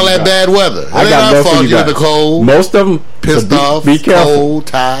they got all that bad weather. I got not fault you in the cold. Most of them pissed off. Be careful. Cold,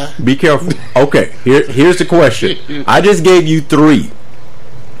 tired. Be careful. Okay. Here's the question. I just gave you 3.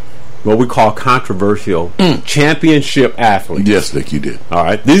 What we call controversial championship athletes. Yes, Nick, you did. All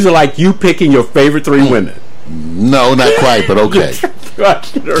right. These are like you picking your favorite 3 women. No, not quite, but okay.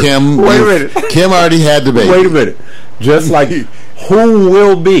 Kim. Wait a minute. Kim already had the baby. Wait a minute. Just like who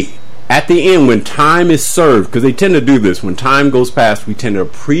will be at the end when time is served, because they tend to do this. When time goes past, we tend to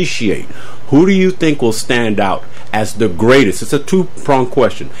appreciate. Who do you think will stand out as the greatest? It's a 2-pronged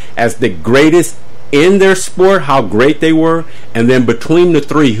question. As the greatest in their sport, how great they were, and then between the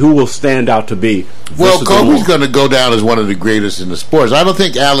 3, who will stand out to be? Well, Kobe's going to go down as one of the greatest in the sports. I don't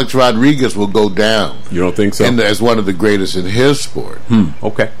think Alex Rodriguez will go down. You don't think so? As one of the greatest in his sport.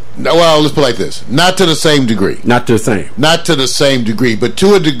 Okay. No, well, let's put it like this. Not to the same degree. Not to the same degree, but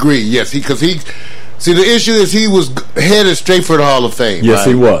to a degree, yes. Because he see, the issue is he was headed straight for the Hall of Fame. Yes,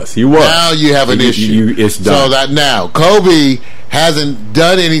 right? He was. Now you have an issue. It's done. So that now Kobe hasn't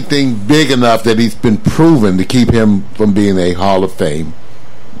done anything big enough that he's been proven to keep him from being a Hall of Fame,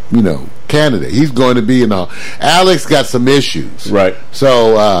 candidate. He's going to be, Alex got some issues. Right.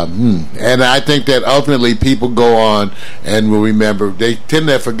 So, and I think that ultimately people go on and will remember. They tend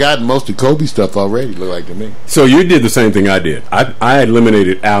to have forgotten most of Kobe stuff already, look like to me. So you did the same thing I did. I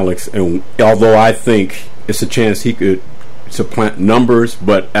eliminated Alex, and although I think it's a chance he could supplant numbers,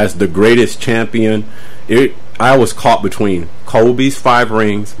 but as the greatest champion, I was caught between Kobe's 5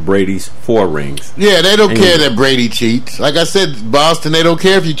 rings, Brady's 4 rings. Yeah, they don't care that Brady cheats. Like I said, Boston, they don't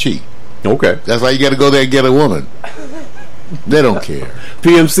care if you cheat. Okay. That's why you got to go there and get a woman. They don't care.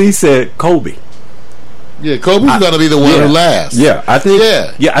 PMC said Kobe. Yeah, Kobe's going to be the one who lasts. Yeah, I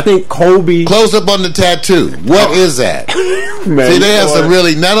think Kobe. Close up on the tattoo. What is that? Man, see, they have some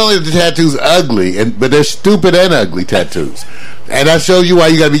really, not only are the tattoos ugly, but they're stupid and ugly tattoos. And that shows you why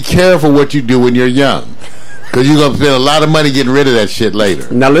you got to be careful what you do when you're young. Because you're going to spend a lot of money getting rid of that shit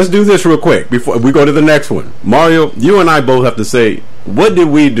later. Now, let's do this real quick before we go to the next one. Mario, you and I both have to say, what did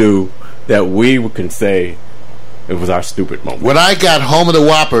we do that we can say it was our stupid moment? When I got Home of the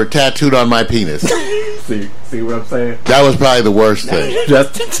Whopper tattooed on my penis. See what I'm saying? That was probably the worst thing.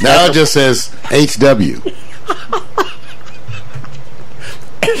 Now it just says HW.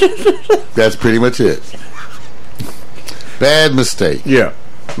 That's pretty much it. Bad mistake. Yeah.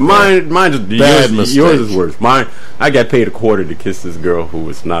 Mine Bad mistake. Yours is worse. Mine, I got paid $0.25 to kiss this girl who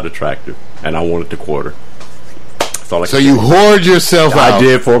was not attractive, and I wanted $0.25. So you hoard yourself out. I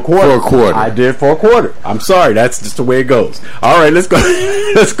did for a quarter. I did for a quarter. I'm sorry. That's just the way it goes. All right, let's go.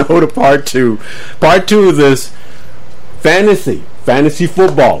 Let's go to part 2. Part 2 of this fantasy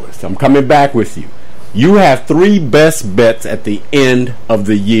footballers. I'm coming back with you. You have 3 best bets at the end of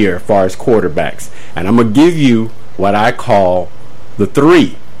the year as far as quarterbacks, and I'm gonna give you what I call the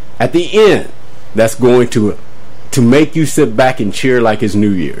 3 at the end. That's going to make you sit back and cheer like it's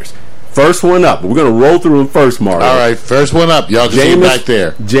New Year's. First one up. We're going to roll through them first, Mario. All right, first one up. Y'all can see back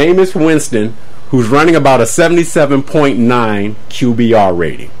there. Jameis Winston, who's running about a 77.9 QBR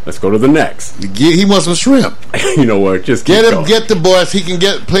rating. Let's go to the next. He wants some shrimp. You know what? Just get him. Going. Get the boys. He can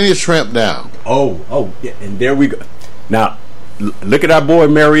get plenty of shrimp now. Oh, yeah, and there we go. Now, look at our boy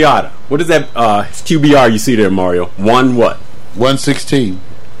Mariota. What is that his QBR you see there, Mario? 116.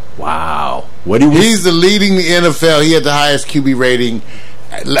 Wow. He's the leading the NFL. He had the highest QB rating.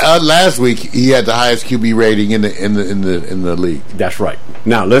 Last week he had the highest QB rating in the league. That's right.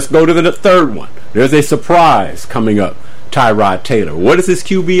 Now let's go to the third one. There's a surprise coming up. Tyrod Taylor. What is his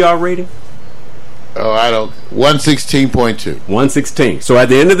QBR rating? 116.2. 116. So at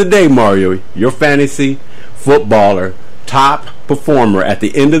the end of the day, Mario, your fantasy footballer top performer at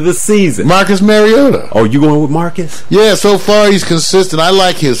the end of the season, Marcus Mariota. Oh, you going with Marcus? Yeah, so far he's consistent. I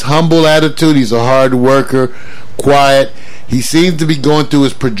like his humble attitude. He's a hard worker, quiet. He seems to be going through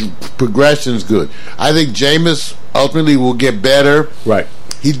his progressions good. I think Jameis ultimately will get better. Right.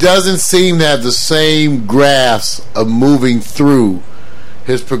 He doesn't seem to have the same grasp of moving through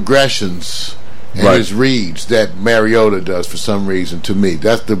his progressions and his reads that Mariota does for some reason to me.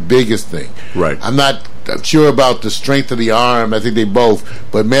 That's the biggest thing. Right. I'm not sure about the strength of the arm. I think they both.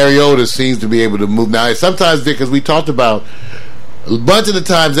 But Mariota seems to be able to move. Now, sometimes, because we talked about a bunch of the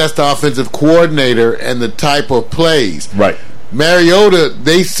times that's the offensive coordinator and the type of plays. Right. Mariota,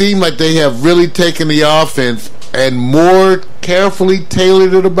 they seem like they have really taken the offense and more carefully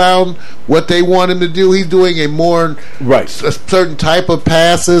tailored it about what they want him to do. He's doing a certain type of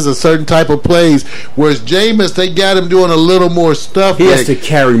passes, a certain type of plays. Whereas Jameis, they got him doing a little more stuff. He has to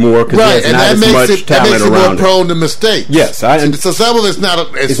carry more because he has not as much talent around him. That makes it more prone to mistakes. Yes, so some of it's not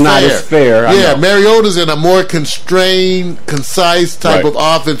as fair. Not as fair. Yeah, Mariota's in a more constrained, concise type of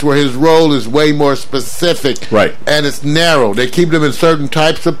offense where his role is way more specific. Right. And it's narrow. They keep him in certain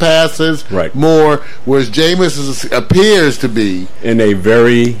types of passes more, whereas Jameis appears to be in a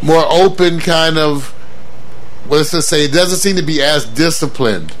very more open kind of, let's just say, it doesn't seem to be as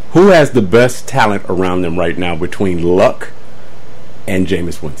disciplined. Who has the best talent around them right now between Luck and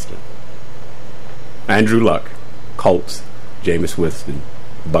Jameis Winston? Andrew Luck, Colts. Jameis Winston,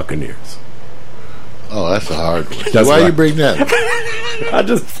 Buccaneers. Oh, that's a hard one. Why you bring that?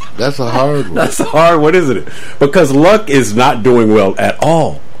 That's a hard one. That's a hard one, isn't it? Because Luck is not doing well at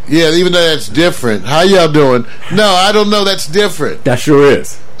all. Yeah, even though that's different. How y'all doing? No, I don't know. That's different. That sure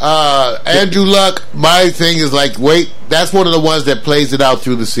is. Andrew Luck, my thing is like, that's one of the ones that plays it out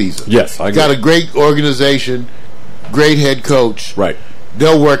through the season. Yes, I got a great organization, great head coach. Right.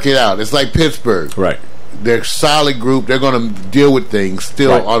 They'll work it out. It's like Pittsburgh. Right. They're a solid group. They're going to deal with things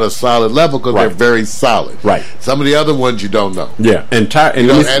still on a solid level because they're very solid. Right. Some of the other ones you don't know. Yeah. And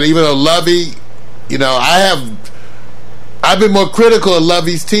even though Lovey, I have I've been more critical of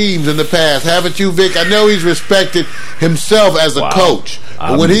Lovey's teams in the past, haven't you, Vic? I know he's respected himself as a coach,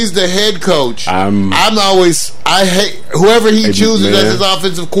 but when he's the head coach, I hate whoever he chooses as his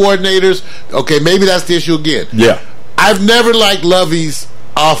offensive coordinators. Okay, maybe that's the issue again. Yeah, I've never liked Lovey's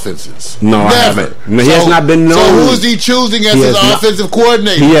offenses. No, never. I haven't. No, he has not been known. So who is he choosing as his offensive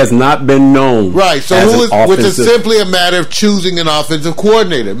coordinator? He has not been known. Right. So which is simply a matter of choosing an offensive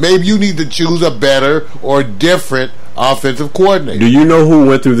coordinator. Maybe you need to choose a better or different offensive coordinator. Do you know who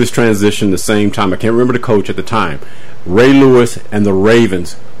went through this transition the same time? I can't remember the coach at the time. Ray Lewis and the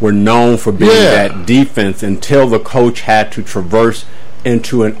Ravens were known for being that defense until the coach had to traverse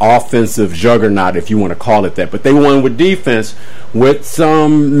into an offensive juggernaut, if you want to call it that. But they won with defense with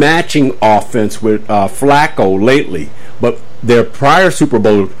some matching offense with Flacco lately. But their prior Super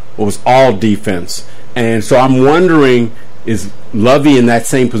Bowl was all defense. And so I'm wondering, is Lovey in that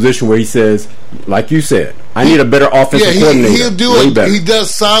same position where he says, like you said, I need a better offensive coordinator? He'll do it. He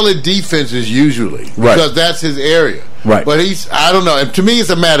does solid defenses usually because that's his area. Right. But I don't know. And to me, it's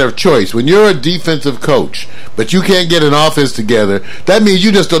a matter of choice. When you're a defensive coach, but you can't get an offense together, that means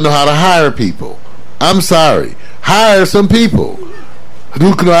you just don't know how to hire people. I'm sorry. Hire some people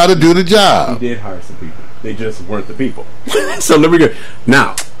who know how to do the job. He did hire some people. They just weren't the people. So let me go.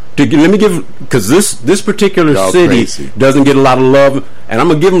 Now, let me give, because this particular city doesn't get a lot of love, and I'm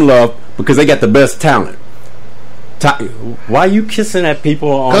going to give them love because they got the best talent. Why are you kissing at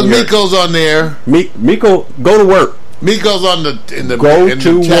people on? Because Miko's on there. Miko, go to work. Miko's on in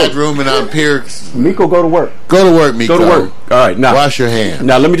the chat room and on Pierce. Miko, go to work. Go to work, Miko. Go to work. All right, now wash your hands.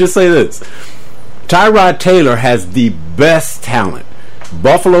 Now let me just say this: Tyrod Taylor has the best talent.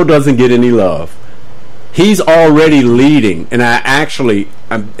 Buffalo doesn't get any love. He's already leading, and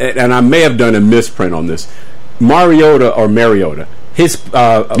I may have done a misprint on this. Mariota. His you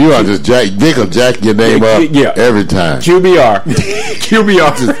are just Vic will jack your name up every time. QBR.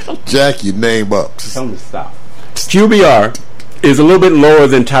 Just jack your name up. Tell him to stop. QBR is a little bit lower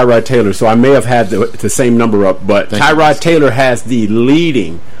than Tyrod Taylor, so I may have had the same number up, but Tyrod Taylor has the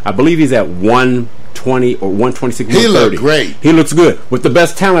leading. I believe he's at 120 or 126. He looks great. He looks good with the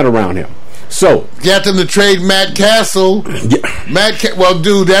best talent around him. So got them to trade Matt Castle. Well,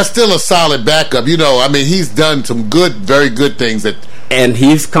 dude, that's still a solid backup. You know, I mean, he's done some very good things. And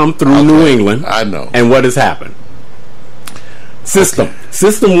he's come through New England. I know. And what has happened?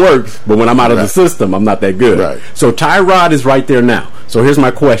 System works, but when I'm out of the system, I'm not that good. Right. So Tyrod is right there now. So here's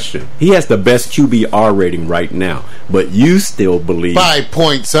my question: he has the best QBR rating right now, but you still believe 5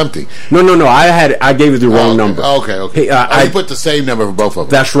 point something? No. I gave you the wrong number. Okay. I put the same number for both of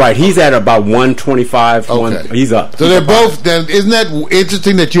them. That's right. He's at about 125. He's up. So they're both. Then isn't that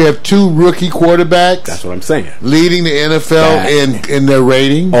interesting that you have two rookie quarterbacks? That's what I'm saying. Leading the NFL in their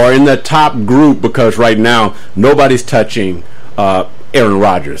rating or in the top group, because right now nobody's touching Aaron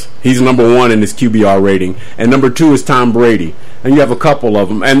Rodgers. He's number one in his QBR rating, and number two is Tom Brady. And you have a couple of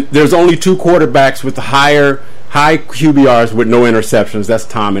them, and there's only two quarterbacks with high QBRs with no interceptions. That's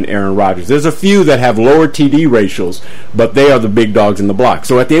Tom and Aaron Rodgers. There's a few that have lower TD ratios, but they are the big dogs in the block.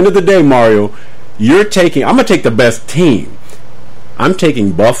 So at the end of the day, Mario, I'm going to take the best team. I'm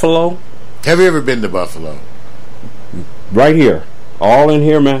taking Buffalo. Have you ever been to Buffalo? Right here. All in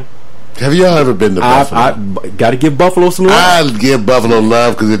here, man. Have y'all ever been to Buffalo? I got to give Buffalo some love. I'll give Buffalo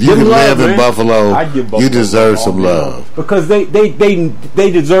love, because if you can live in Buffalo, you deserve some love. Because they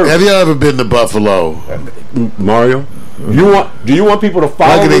deserve it. Have y'all ever been to Buffalo? Mario? Do you want people to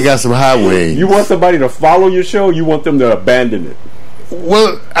follow? Look, they got some high wings. You want somebody to follow your show? Or you want them to abandon it?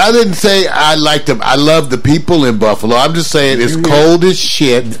 Well, I didn't say I like them. I love the people in Buffalo. I'm just saying it's cold as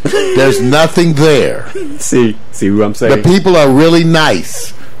shit. There's nothing there. See what I'm saying? The people are really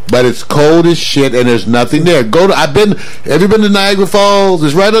nice, but it's cold as shit and there's nothing there. Have you been to Niagara Falls?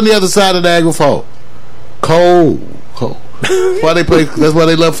 It's right on the other side of Niagara Falls. Cold. That's why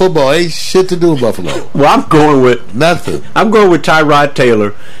they love football. Ain't shit to do in Buffalo. Well, I'm going with nothing. I'm going with Tyrod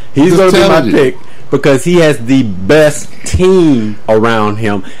Taylor. He's going to be my pick because he has the best team around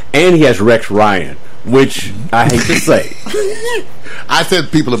him, and he has Rex Ryan, which I hate to say. I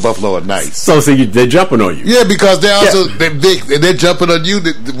said people in Buffalo are nice. So they're jumping on you. Yeah, because they also they're jumping on you.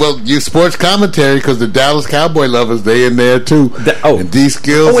 Well, your sports commentary, because the Dallas Cowboy lovers, they in there too. And D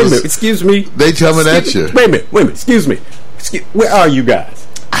Skills. Wait a minute. Excuse me. They jumping at you. Wait a minute. Excuse me. Where are you guys?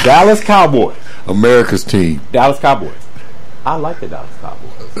 Dallas Cowboys. America's team. Dallas Cowboys. I like the Dallas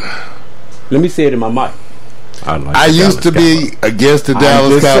Cowboys. Let me say it in my mic. I used to be against the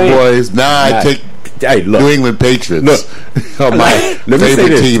Dallas Cowboys. Now I take New England Patriots. Look, my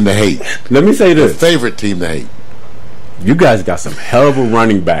favorite team to hate. Let me say this. Favorite team to hate. You guys got some hell of a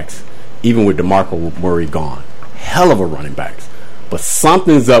running backs, even with DeMarco Murray gone. hell of a running backs. But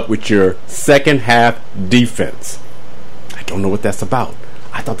something's up with your second half defense. I don't know what that's about.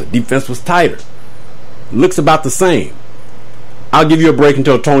 I thought the defense was tighter. Looks about the same. I'll give you a break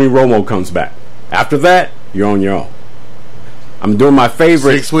until Tony Romo comes back. After that, you're on your own. I'm doing my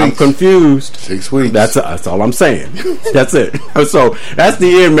favorite. 6 weeks. I'm confused. 6 weeks. That's all I'm saying. That's it. So that's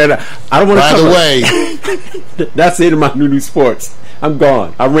the end, man. I don't want to. By the way, that's the end of my new sports. I'm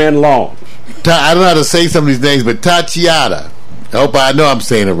gone. I ran long. I don't know how to say some of these names, but Tatiana. I know I'm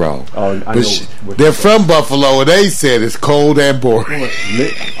saying it wrong. Oh, I but know. They're from Buffalo, and they said it's cold and boring.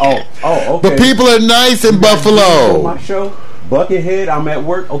 Oh, okay. But people are nice in Buffalo. My show, Buckethead. I'm at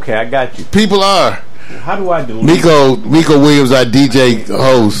work. Okay, I got you. People are. How do I delete? Miko Williams, our DJ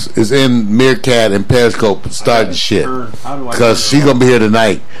host, is in Meerkat and Periscope starting shit because she's gonna be here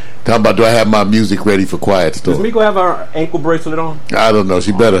tonight. Talking about, do I have my music ready for Quiet Storm? Does Miko have our ankle bracelet on? I don't know. She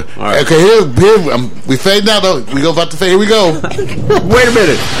better. All right. Okay, here we fade now. Though we go about to fade. Here we go. Wait a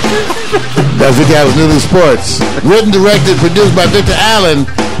minute. That's Victor Allen's New Sports. Written, directed, produced by Victor Allen.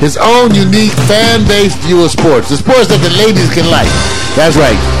 His own unique fan-based view of sports. The sports that the ladies can like. That's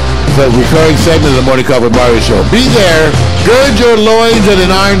right. The recurring segment of the Morning Call with Mario Show. Be there. Gird your loins and an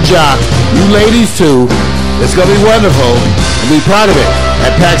iron jock. You ladies too. It's going to be wonderful. And be proud of it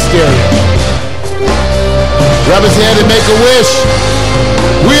at Pack Stereo. Rub his hand and make a wish.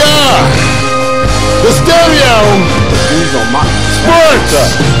 We are the Stereo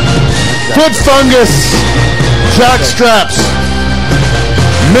Sports. Foot fungus. Jock straps.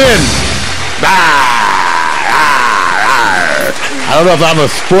 Men. I don't know if I'm a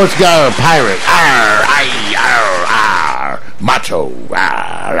sports guy or a pirate. Macho.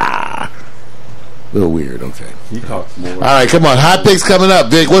 A little weird, okay. He talks more. All right, come on. Hot picks coming up,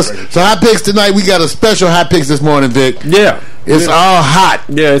 Vic. So hot picks tonight? We got a special hot picks this morning, Vic. Yeah. It's all hot.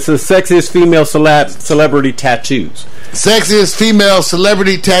 Yeah, it's the sexiest female celebrity tattoos. Sexiest female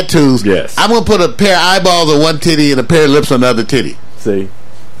celebrity tattoos. Yes. I'm going to put a pair of eyeballs on one titty and a pair of lips on the other titty. See?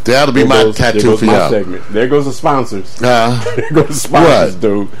 That'll be my tattoo for y'all. Segment. There goes the sponsors. There goes the sponsors,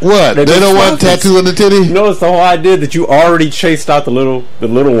 dude. What? They don't want tattoo on the titty? You notice the whole idea that you already chased out the little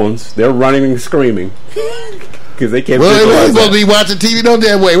ones. They're running and screaming because they can't. Well, they're supposed to be watching TV no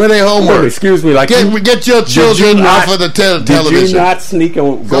damn way. Where they homework? Well, excuse me, like get your children off of the television. Did you not sneak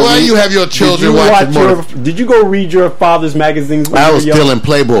and go? Why you have your children watching more? Did you go read your father's magazines? I was still in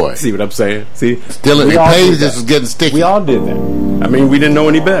Playboy. See what I'm saying? See, still in the pages was getting sticky. We all did that. I mean, we didn't know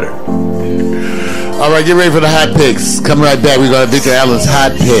any better. All right, get ready for the hot picks. Coming right back, we're going to Victor Allen's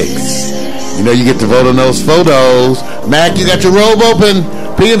hot picks. You know, you get to vote on those photos. Mac, you got your robe open.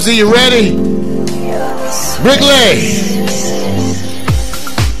 PMC, you ready? Brickley.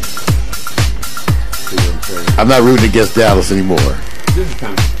 I'm not rooting against Dallas anymore.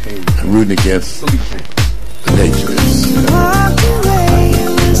 I'm rooting against the Patriots.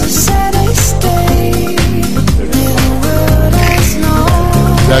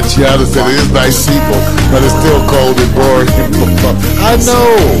 Tatiana said it is nice people, but it's still cold and boring. I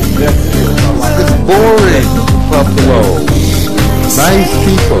know. It's boring, Buffalo. Nice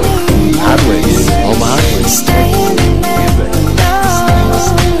people. Hot wings. Oh, my hot wings.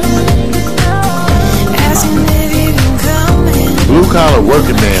 Blue collar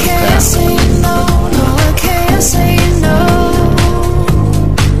working man town.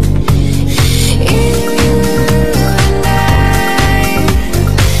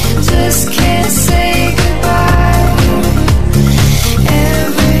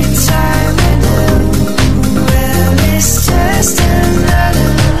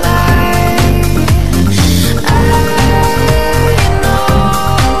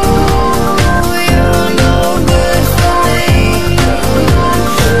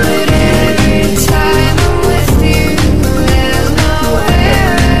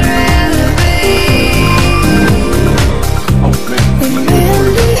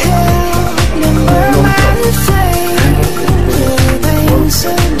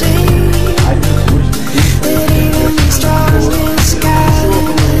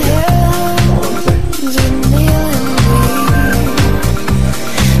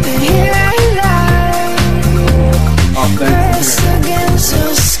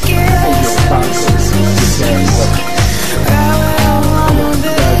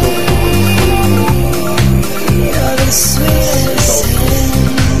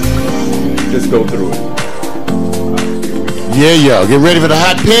 Go through it. Yeah, yo. Get ready for the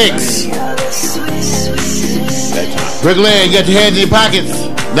hot picks. Rick Land, you got your hands in your pockets.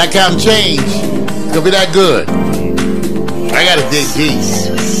 Not counting change. It's gonna be that good. I gotta dig deep.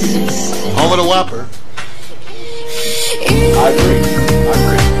 Home of the Whopper. I agree.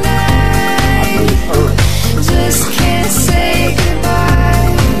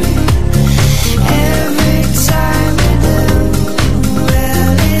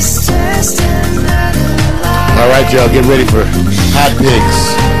 y'all. Get ready for Hot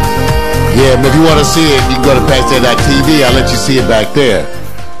Picks. Yeah, but if you want to see it, you can go to PaxDay.tv. I'll let you see it back there.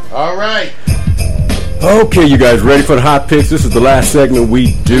 All right. Okay, you guys ready for the Hot Picks? This is the last segment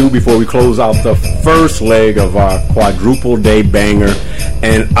we do before we close out the first leg of our quadruple day banger.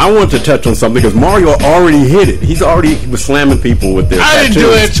 And I want to touch on something because Mario already hit it. He was slamming people with their tattoos. I didn't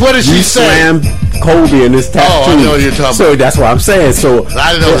do it. What did she say? Slammed Kobe in his tattoo. Oh, I know what you're talking about. So that's what I'm saying. So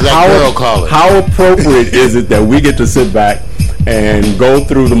I didn't know what that girl called it. How appropriate is it that we get to sit back and go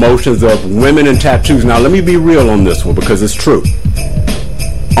through the motions of women and tattoos? Now, let me be real on this one because it's true.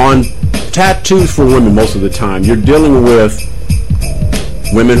 On tattoos for women, most of the time, you're dealing with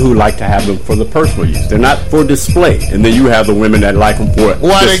women who like to have them for the personal use. They're not for display. And then you have the women that like them for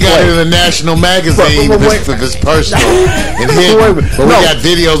why display. They got it in the national magazine for this personal and hidden. But we got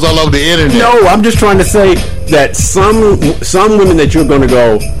videos all over the internet. No, I'm just trying to say that some women that you're going to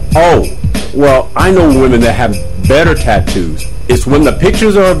go, oh, well, I know women that have better tattoos. It's when the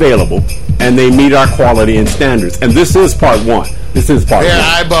pictures are available and they meet our quality and standards. And this is part one. This is part one.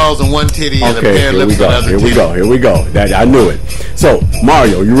 Eyeballs and one titty and a pair of lips and another titty. Here we go. I knew it. So,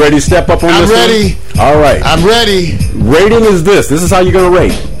 Mario, you ready to step up on this? I'm ready. All right. I'm ready. Rating is this. This is how you're going to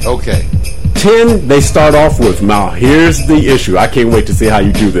rate. Okay. 10, they start off with. Now, here's the issue. I can't wait to see how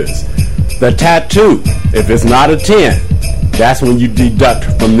you do this. The tattoo, if it's not a 10, that's when you deduct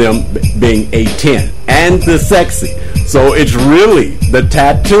from them being a 10. And the sexy. So it's really the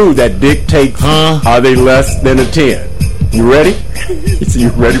tattoo that dictates are they less than a 10. You ready? So you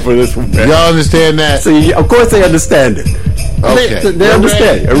ready for this one, man? Y'all understand that? See, of course they understand it. Okay. They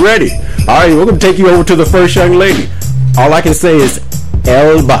understand. You're ready. All right, we're going to take you over to the first young lady. All I can say is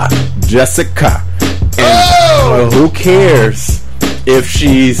Elba Jessica. And who cares if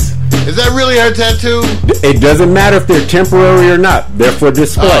she's... Is that really her tattoo? It doesn't matter if they're temporary or not. They're for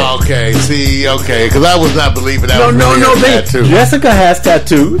display. Oh, okay. See, okay. Because I was not believing that was really her tattoo. Jessica has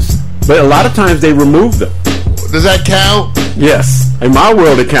tattoos, but a lot of times they remove them. Does that count? Yes. In my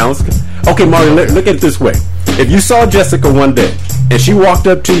world, it counts. Okay, Mario, look at it this way. If you saw Jessica one day and she walked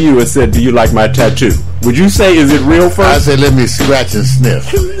up to you and said, "Do you like my tattoo?" Would you say, "Is it real?" First, I said, "Let me scratch and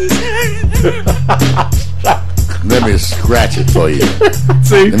sniff." Let me scratch it for you.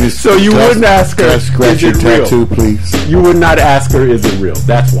 See, so you wouldn't ask her, "Scratch your tattoo, please." You would not ask her, "Is it real?"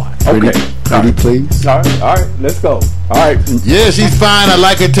 That's why. Okay, pretty please. All right, let's go. All right. Yeah, she's fine. I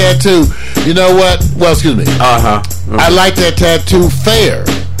like her tattoo. You know what? Well, excuse me. I like that tattoo fair.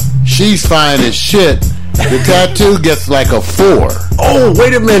 She's fine as shit. The tattoo gets like a 4. Oh,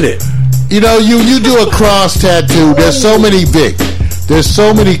 wait a minute. You know, you do a cross tattoo. There's so many, Vic. There's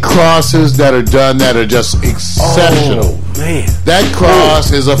so many crosses that are done that are just exceptional. Oh, man. That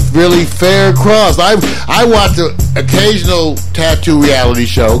cross is a really fair cross. I watch the occasional tattoo reality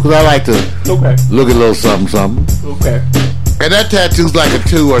show because I like to look at a little something. Okay. And that tattoo's like a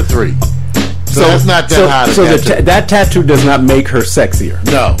 2 or 3. So that's not that hot. So that tattoo does not make her sexier?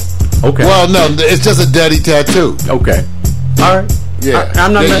 No. Okay. Well, no, it's just a dirty tattoo. Okay. All right. Yeah.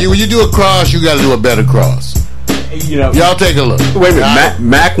 I'm not. When you do a cross, you got to do a better cross. You know, y'all take a look. Wait a minute.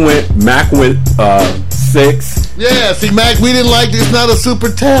 Mac went 6. Yeah. See, Mac, we didn't like this. Not a super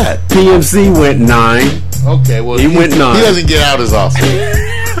tat. PMC went 9. Okay. Well, he went 9. He doesn't get out as often.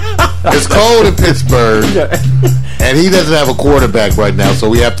 It's cold in Pittsburgh, and he doesn't have a quarterback right now, so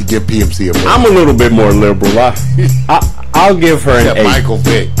we have to give PMC a break. I'm a little bit more liberal. I'll give her an 8. Michael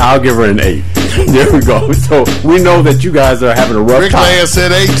Vick. I'll give her an 8. There we go. So we know that you guys are having a rough time. Bricklayer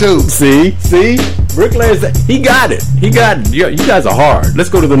said 8 too. See? Bricklayer said he got it. You guys are hard. Let's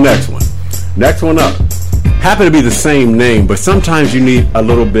go to the next one. Next one up. Happen to be the same name, but sometimes you need a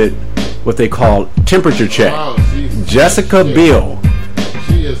little bit what they call temperature check. Oh, Jessica Biel.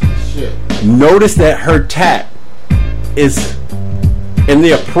 She is the shit. Notice that her tat is in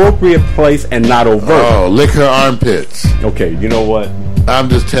the appropriate place and not overt. Oh, lick her armpits. Okay, you know what? I'm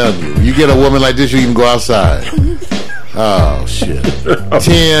just telling you. You get a woman like this, you can go outside. Oh shit.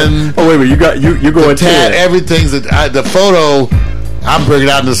 10. Oh wait a minute, you going 10. Everything's the photo. I'm breaking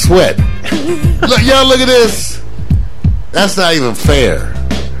out in the sweat. Look, y'all, look at this. That's not even fair.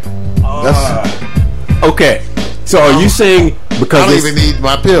 Okay. So are you saying because I don't even need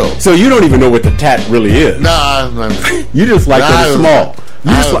my pill? So you don't even know what the tat really is? Nah, you just like that it's small.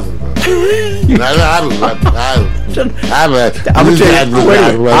 You just like.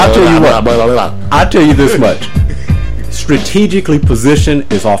 I'll tell you this much. Strategically positioned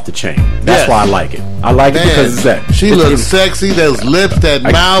is off the chain. That's why I like it. I like it because it's that. She looks sexy. Those lips, that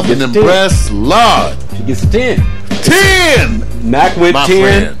mouth, and the breasts. Lord. She gets 10. 10! Mac went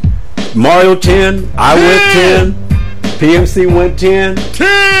 10. Mario 10. I went 10. PMC went 10.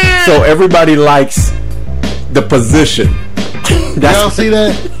 10! So everybody likes the position. Y'all see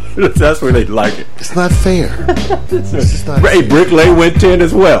that? That's where they like it. It's not fair. It's just not Hey, fair. Brick Lane went 10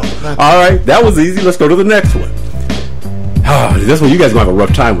 as well. All right, that was easy. Let's go to the next one. This one, you guys gonna have a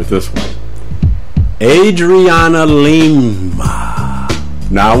rough time with this one. Adriana Lima.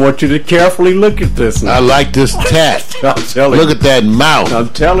 Now I want you to carefully look at this. Now. I like this tat. I'm telling Look you. at that mouth. I'm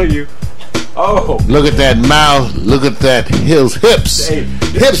telling you. Oh, Look at that mouth. Look at that hips. Hey.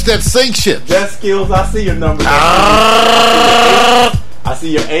 Hips that sink ships. that skills. I see your numbers. I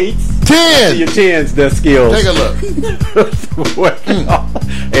see your 8s. I see your 10. 10s. That skills. Take a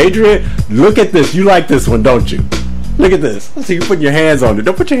look. Adrian, look at this. You like this one, don't you? Look at this. I see you putting your hands on it.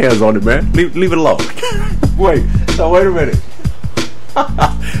 Don't put your hands on it, man. Leave it alone. Wait. So wait a minute.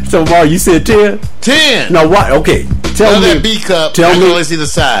 So Mar, you said 10? 10. No, what? Okay. Tell Now me. that B cup. Tell I can me. only see the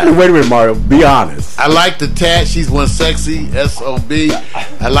side. Wait a minute, Mario. Be honest. I like the tat. She's one sexy. S-O-B.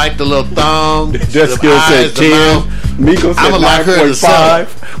 I like the little thumb. That the skill eyes, said the 10. mouth. Miko said I'ma lock her in the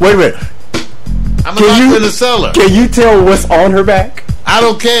 9.5. Wait a minute. I'm a lock in the cellar. Can you tell what's on her back? I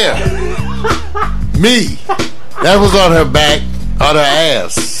don't care. Me. That was on her back, on her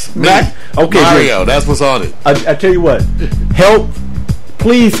ass. Me. Mac? Okay, Mario, that's what's on it. I tell you what. Help.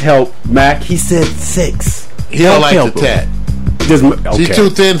 Please help Mac. He said 6. He don't like help the him. tat. Just, okay. She's too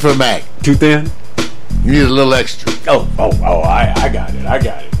thin for Mac. Too thin? You need a little extra. Oh, I got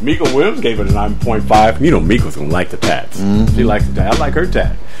it. Miko Williams gave it a 9.5. You know Miko's going to like the tats. Mm-hmm. She likes the tat. I like her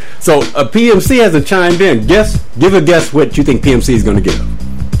tat. So PMC hasn't chimed in. Give a guess what you think PMC is going to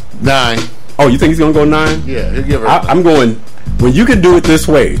give. 9. Oh, you think he's going to go 9? Yeah, he'll give her. I'm going, when you can do it this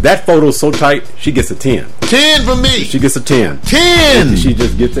way, that photo's so tight, she gets a 10. 10 for me. She gets a 10. 10. She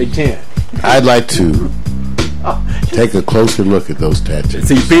just gets a 10. I'd like to take a closer look at those tattoos.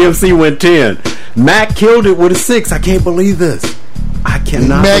 See, PMC went 10. Mac killed it with a 6. I can't believe this. I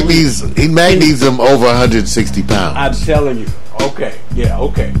cannot Mac believe needs them over 160 pounds. I'm telling you. Okay. Yeah,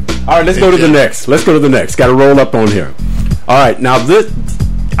 okay. All right, let's go to the next. Got to roll up on here. All right, now this,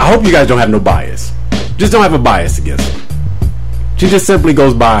 I hope you guys don't have no bias. Just don't have a bias against her. She just simply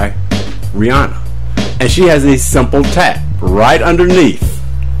goes by Rihanna. And she has a simple tat right underneath.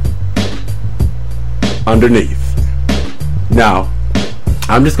 Now,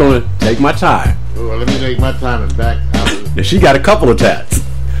 I'm just going to take my time. Well, let me take my time and back out. And she got a couple of tats.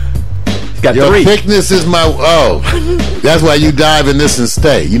 She's got Your 3. thickness is my... Oh, that's why you dive in this and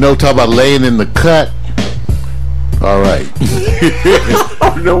stay. You know, talk about laying in the cut. All right.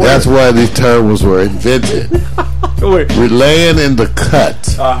 That's why these terms were invented. We're laying in the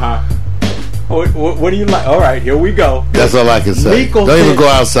cut. What do you like? All right, here we go. That's all I can say. Miko Don't even said- go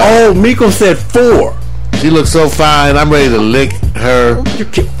outside. Oh, Miko said 4. She looks so fine. I'm ready to lick her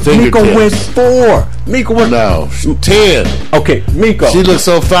Miko went fingertips. 4. Miko went... No, 10. Okay, Miko. She looks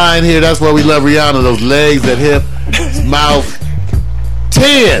so fine here. That's why we love Rihanna. Those legs, that hip, mouth.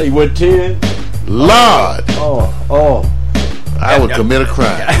 10. He went 10. Lord. Oh. I would commit a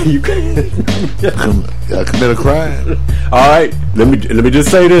crime. You can. I commit a crime. All right, let me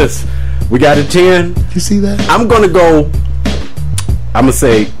just say this. We got a 10. You see that? I'm going to go... I'm going to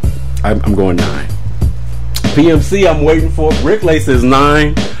say... I'm going 9. PMC, I'm waiting for. Brick Lace is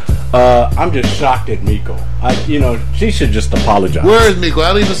 9. I'm just shocked at Miko. She should just apologize. Where is Miko?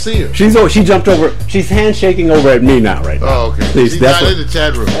 I don't even see her. She jumped over. She's handshaking over at me now, right now. Oh, okay. See, She's that's not in the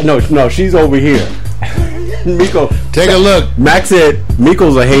chat room. No, she's over here. Miko, Take a look. Max said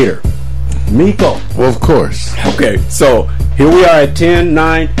Miko's a hater. Miko. Well, of course. Okay, so here we are at 10,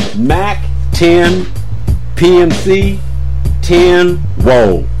 9. Mac 10, PMC 10.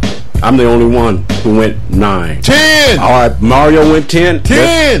 Whoa, I'm the only one who went 9. 10. All right, Mario went 10.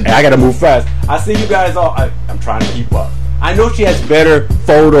 10. I gotta move fast. I see you guys all. I'm trying to keep up. I know she has better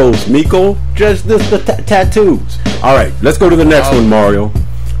photos, Miko. Just the tattoos. All right, let's go to the next one, Mario.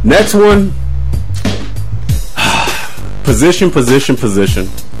 Next one. Position.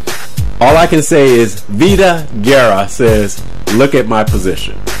 All I can say is Vida Guerra says, "Look at my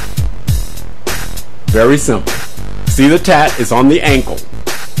position." Very simple. See the tat? It's on the ankle.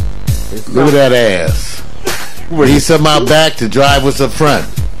 Look at that ass. Need some out back to drive with the front.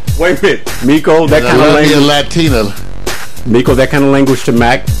 Wait a minute, Miko. That kind of a language. Latina. Miko, that kind of language to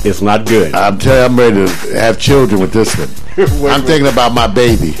Mac is not good. I'm telling you, I'm ready to have children with this one. I'm thinking about my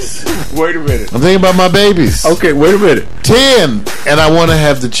babies. Wait a minute. I'm thinking about my babies. Okay, wait a minute. 10, and I want to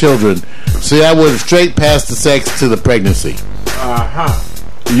have the children. See, I went straight past the sex to the pregnancy.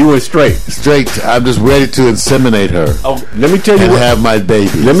 You went straight. Straight. I'm just ready to inseminate her. Oh, let me tell you and what. have my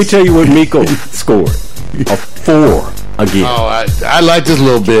babies. Let me tell you what Miko scored. A 4 again. Oh, I like this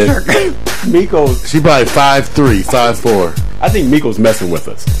little bit. Miko's. She probably 5'3", 5'4". I think Miko's messing with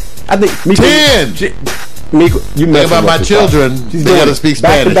us. I think Miko. 10. Miko, you think about my children. They gotta speak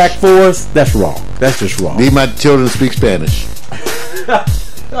Spanish. Back-to-back fours. That's wrong. That's just wrong. Need my children to speak Spanish.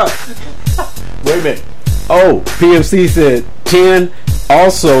 Wait a minute. Oh, PMC said 10.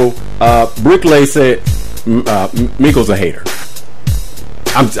 Also, Bricklay said Miko's a hater.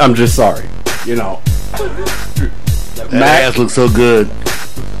 I'm just sorry. You know. That ass looks so good.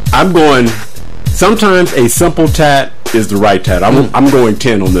 I'm going. Sometimes a simple tat is the right tat. I'm going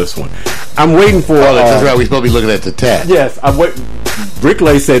 10 on this one. I'm waiting for. Oh, that's right. We're supposed to be looking at the tat. Yes, I'm waiting.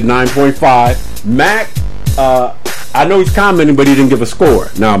 Bricklay said 9.5. Mac, I know he's commenting, but he didn't give a score.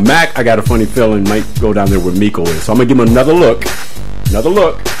 Now, Mac, I got a funny feeling might go down there where Miko is, so I'm gonna give him another look. Another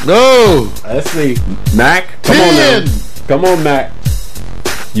look. No. Let's see. Mac, come 10. on now. Come on, Mac.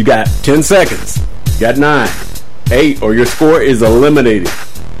 You got 10 seconds. You got 9, 8, or your score is eliminated.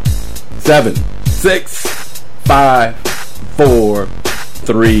 7, 6, 5, 4,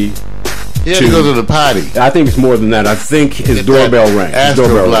 3. He had to go to the potty. I think it's more than that. I think his doorbell rang.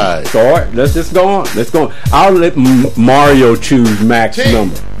 Astroglide. So, all right, let's just go on. Let's go on. I'll let Mario choose Mac's 10.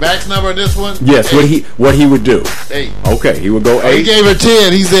 number. Mac's number in this one? Yes, 8. what he would do. 8. Okay, he would go 8. He gave her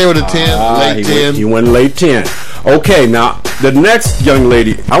 10. He's there with a 10. Late 10. He went late 10. Okay, now, the next young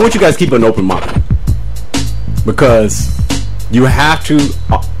lady, I want you guys to keep an open mind. Because you have to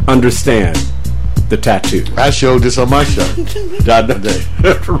understand the tattoo. I showed this on my show.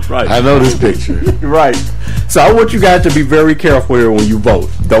 Right. I know this picture. Right. So I want you guys to be very careful here when you vote.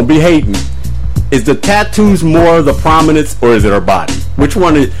 Don't be hating. Is the tattoos more the prominence or is it her body? Which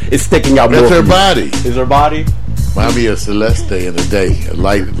one is sticking out more? That's her body. Is her body? Remind me of Celeste in the day. A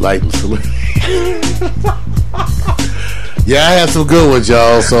light Celeste. Yeah, I had some good ones,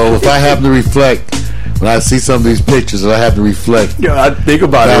 y'all. So if I happen to reflect, when I see some of these pictures, I have to reflect. Yeah, I think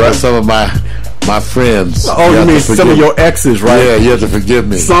about it. Right? Some of my friends. Oh, you mean some of your exes, right? Yeah, you have to forgive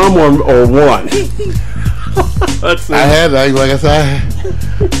me. Some or one. Like I said,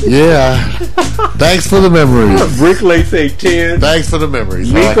 yeah. Thanks for the memories. Bricklay say 10. Thanks for the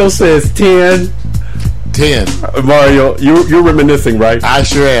memories. Miko says 10. 10. Mario, you're reminiscing, right? I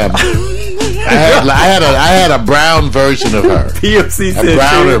sure am. I had a brown version of her. PMC said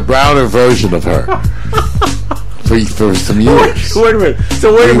a browner version of her. For some years. Wait a minute.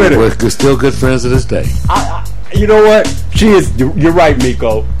 So wait a minute. We're still good friends to this day. You know what? She is. You're right,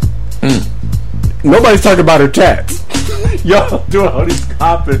 Miko. Nobody's talking about her tats. Y'all doing all these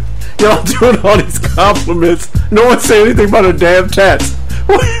compliments. No one's saying anything about her damn tats.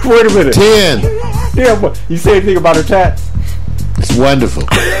 Wait a minute. 10. Yeah, but you say anything about her tats? It's wonderful.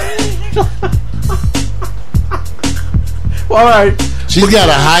 All right. She's got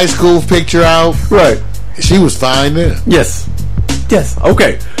a high school picture out. Right. She was fine then. Yes.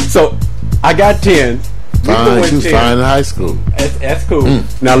 Okay. So I got 10. Fine. She was 10. Fine in high school. That's cool.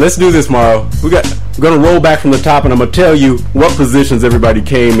 Now let's do this, Morrow. We're gonna roll back from the top, and I'm gonna tell you what positions everybody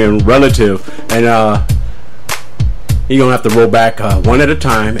came in relative, and you're gonna have to roll back one at a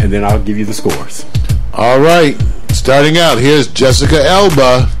time, and then I'll give you the scores. All right. Starting out, here's Jessica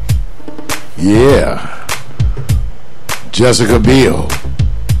Elba. Yeah. Jessica Biel.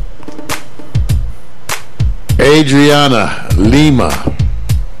 Adriana Lima.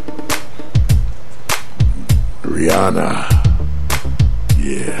 Rihanna.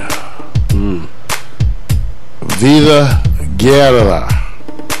 Yeah. Vida Guerra.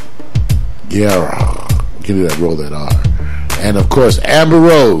 Give me that, roll that R. And of course, Amber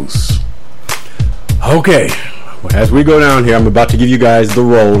Rose. Okay. Well, as we go down here, I'm about to give you guys the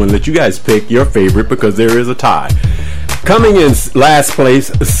roll and let you guys pick your favorite because there is a tie. Coming in last place,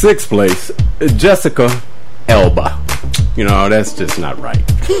 6th place, Jessica Elba. You know, that's just not right.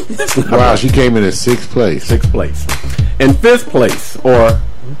 Wow, she came in at 6th place. 6th place. In 5th place, or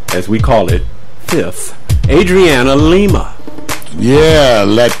as we call it, 5th, Adriana Lima. Yeah,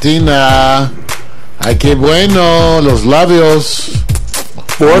 Latina. Ay, qué bueno, los labios.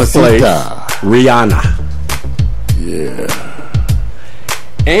 4th place, Rihanna. Yeah.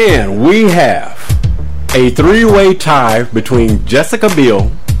 And we have a 3-way tie between Jessica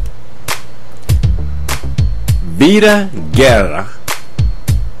Biel, Vida Guerra,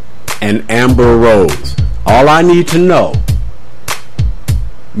 and Amber Rose. All I need to know,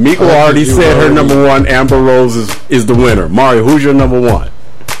 Miko already said her number 1, Amber Rose is the winner. Mario, who's your number 1?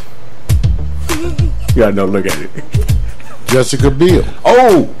 You gotta know, look at it. Jessica Biel.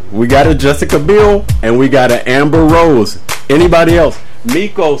 Oh, we got a Jessica Biel and we got an Amber Rose. Anybody else?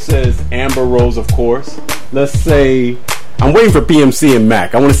 Miko says Amber Rose, of course. Let's say, I'm waiting for PMC and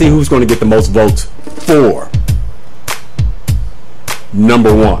Mac. I want to see who's going to get the most votes for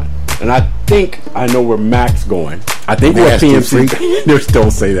number 1. And I think I know where Mac's going. I think what Nasty PMC freak.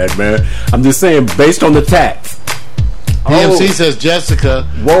 don't say that, man. I'm just saying based on the tax. PMC says Jessica.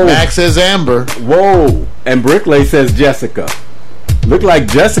 Whoa. Max says Amber. Whoa. And Bricklay says Jessica. Look like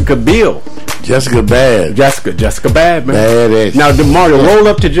Jessica Biel. Jessica bad. Jessica bad, man. Bad. Now, Mario, roll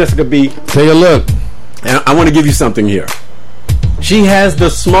up to Jessica B. Take a look. And I want to give you something here. She has the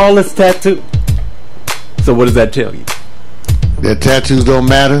smallest tattoo. So what does that tell you? That tattoos don't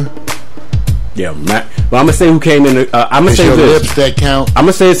matter? Yeah, but I'm going to say who came in. I'm going to say your this. Lips that count? I'm going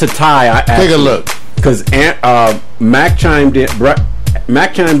to say it's a tie. Take a look. Because Mac chimed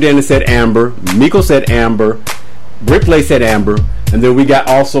in and said Amber. Miko said Amber. Bricklay said Amber. And then we got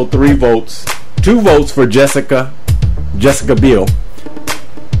also 3 votes. 2 votes for Jessica Biel.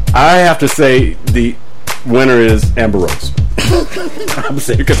 I have to say the winner is Amber Rose. I'm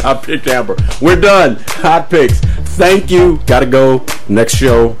saying because I picked Amber. We're done. Hot picks. Thank you. Gotta go. Next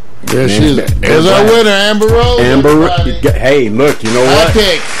show. Yeah, there's our winner, Amber Rose. Hey, look, you know what?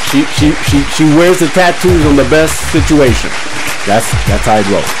 She wears the tattoos on the best situation. That's how it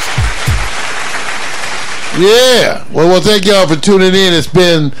rolls. Yeah. Well, thank y'all for tuning in. It's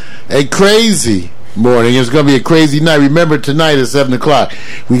been a crazy morning. It's going to be a crazy night. Remember, tonight at 7 o'clock,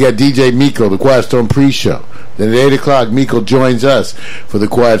 we got DJ Miko, the Quiet Storm pre-show. Then at 8 o'clock, Miko joins us for the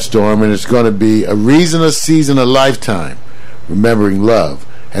Quiet Storm, and it's going to be a reason, a season, a lifetime, remembering love.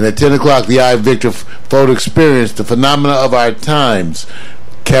 And at 10 o'clock, the I, Victor Photo Experience, the phenomena of our times,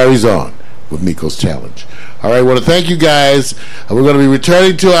 carries on with Miko's Challenge. All right, I want to thank you guys. We're going to be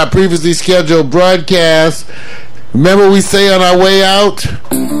returning to our previously scheduled broadcast. Remember we say on our way out,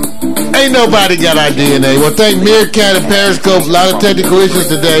 ain't nobody got our DNA. Well, thank Meerkat and Periscope. A lot of technical issues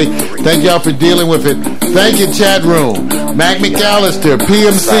today. Thank y'all for dealing with it. Thank you, chat room. Mac McAllister,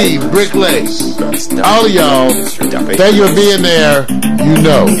 PMC, Bricklay, all of y'all. Thank you for being there. You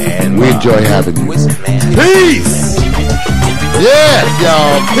know, we enjoy having you. Peace! Yes,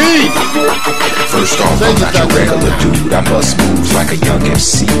 y'all. Peace! First off, I'm not your regular dude. I bust moves like a young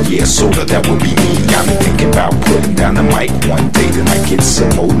MC. Yeah, sorta, that would be me. Got me thinking about putting down the mic one day. Then I get some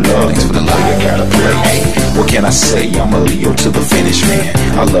more love. Thanks for the love you gotta play. Hey, what can I say? I'm a Leo to the finish, man.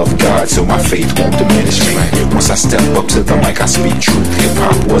 I love God, so my faith won't diminish, man. Once I step up to the mic, I speak truth.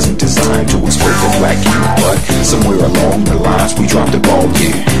 Hip-hop wasn't designed to expose the black youth, but somewhere along the lines, we dropped the ball,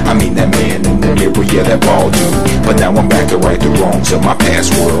 yeah. I mean, that man in the mirror, yeah, that ball dude. But now I'm back to right the wrongs of my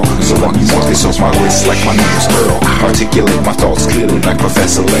past world. So let me walk this off my list like my name is Earl. Articulate my thoughts clearly like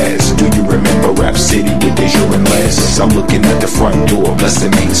Professor Les. Do you remember Rap City with Deja and Les? I'm looking at the front door, bless the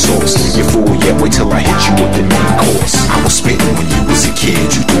main source. You fool, yeah, wait till I hit you with the main course. I was spitting when you was a kid,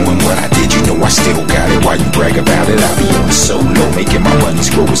 you doing what I did. You know I still got it, why you brag about it? I be on the solo, making my money's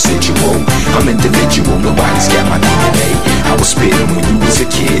grow residual. I'm individual, nobody's got my DNA. I was spitting when you was a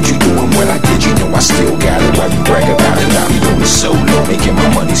kid, you doing what I did. You know I still got it, why you brag about it? I be on the solo, making my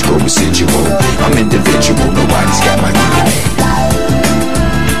money's grow residual. I'm individual, nobody's got my DNA.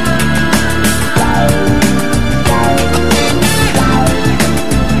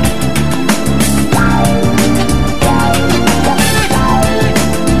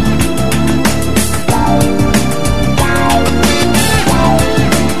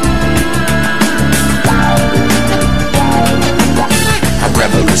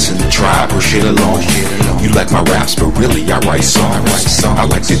 Tribe or shit alone. You like my raps, but really I write songs. I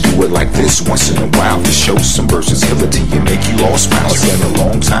like to do it like this once in a while to show some versatility and make you all smile. It's been a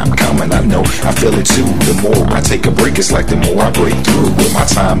long time coming, I know, I feel it too. The more I take a break, it's like the more I break through. With my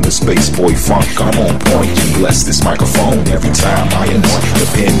time, the space boy funk, I'm on point. And bless this microphone every time I anoint the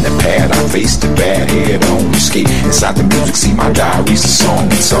pen, the pad. I face the bad head on. Escape inside the music, see my diary's a song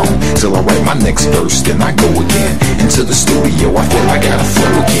and song. Till I write my next verse, then I go again into the studio. I feel I gotta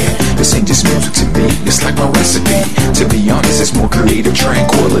flow again. This ain't just music to me, it's like my recipe. To be honest, it's more creative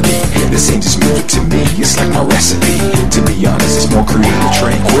tranquility. This ain't just music to me, it's like my recipe. To be honest, it's more creative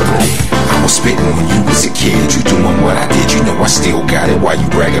tranquility. I was spitting when you was a kid, you doing what I did. You know I still got it, why you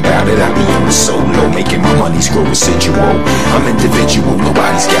brag about it? I be on the solo, making my money's grow residual. I'm individual,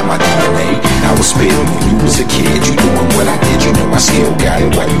 nobody's got my DNA. I was spitting when you was a kid, you doing what I did. You know I still got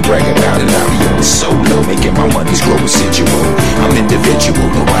it, why you brag about it? I be on the solo, making my money's grow residual. I'm individual,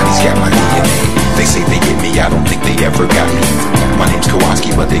 nobody's got my DNA. They say they get me, I don't think they ever got me. My name's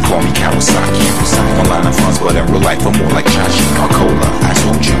Kowalski, but they call me Kawasaki. Online I'm fronts, but in real life I'm more like Chachi Coca-Cola. I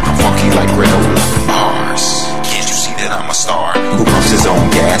told you, I'm funky like granola. Bars, can't you see that I'm a star? Who pumps his own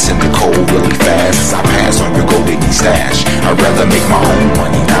gas in the cold really fast as I pass on your gold digging stash? I'd rather make my own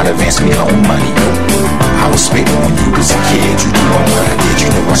money, not advance me loan money. I was spitting when you was a kid, you doing what I did. You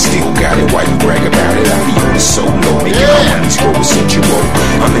know I still got it, why you brag about it? I be on the solo, making my money's grow residual.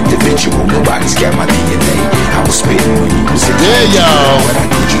 I'm individual, nobody's got my DNA. I was spitting Yeah, y'all.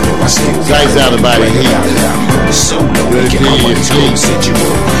 Guys out about it. Good to see you.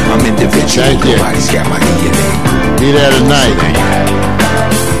 I'm individual. Nobody's got my DNA. Be there tonight.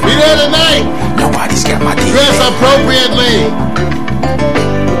 Be there tonight. Nobody's got my DNA. Dress appropriately.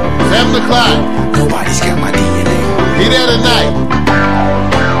 7 o'clock. Nobody's got my DNA. Be there tonight.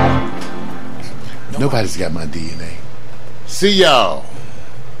 Nobody's got my DNA. See y'all.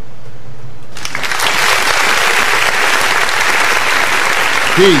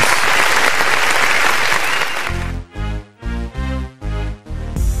 Peace.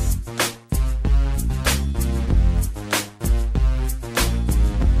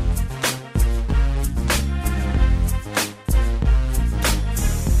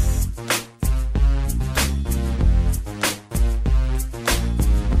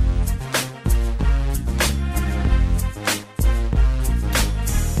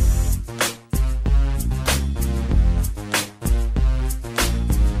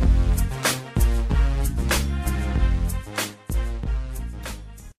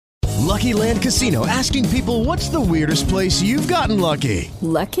 Lucky Land Casino, asking people, what's the weirdest place you've gotten lucky?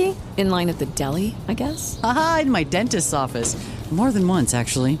 Lucky? In line at the deli, I guess? Aha, in my dentist's office. More than once,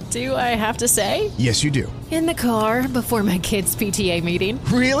 actually. Do I have to say? Yes, you do. In the car before my kids' PTA meeting.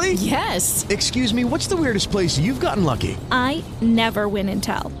 Really? Yes. Excuse me, what's the weirdest place you've gotten lucky? I never win and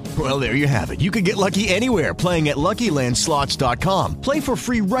tell. Well, there you have it. You can get lucky anywhere, playing at LuckyLandSlots.com. Play for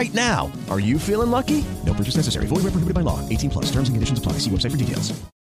free right now. Are you feeling lucky? No purchase necessary. Void where prohibited by law. 18+. Terms and conditions apply. See website for details.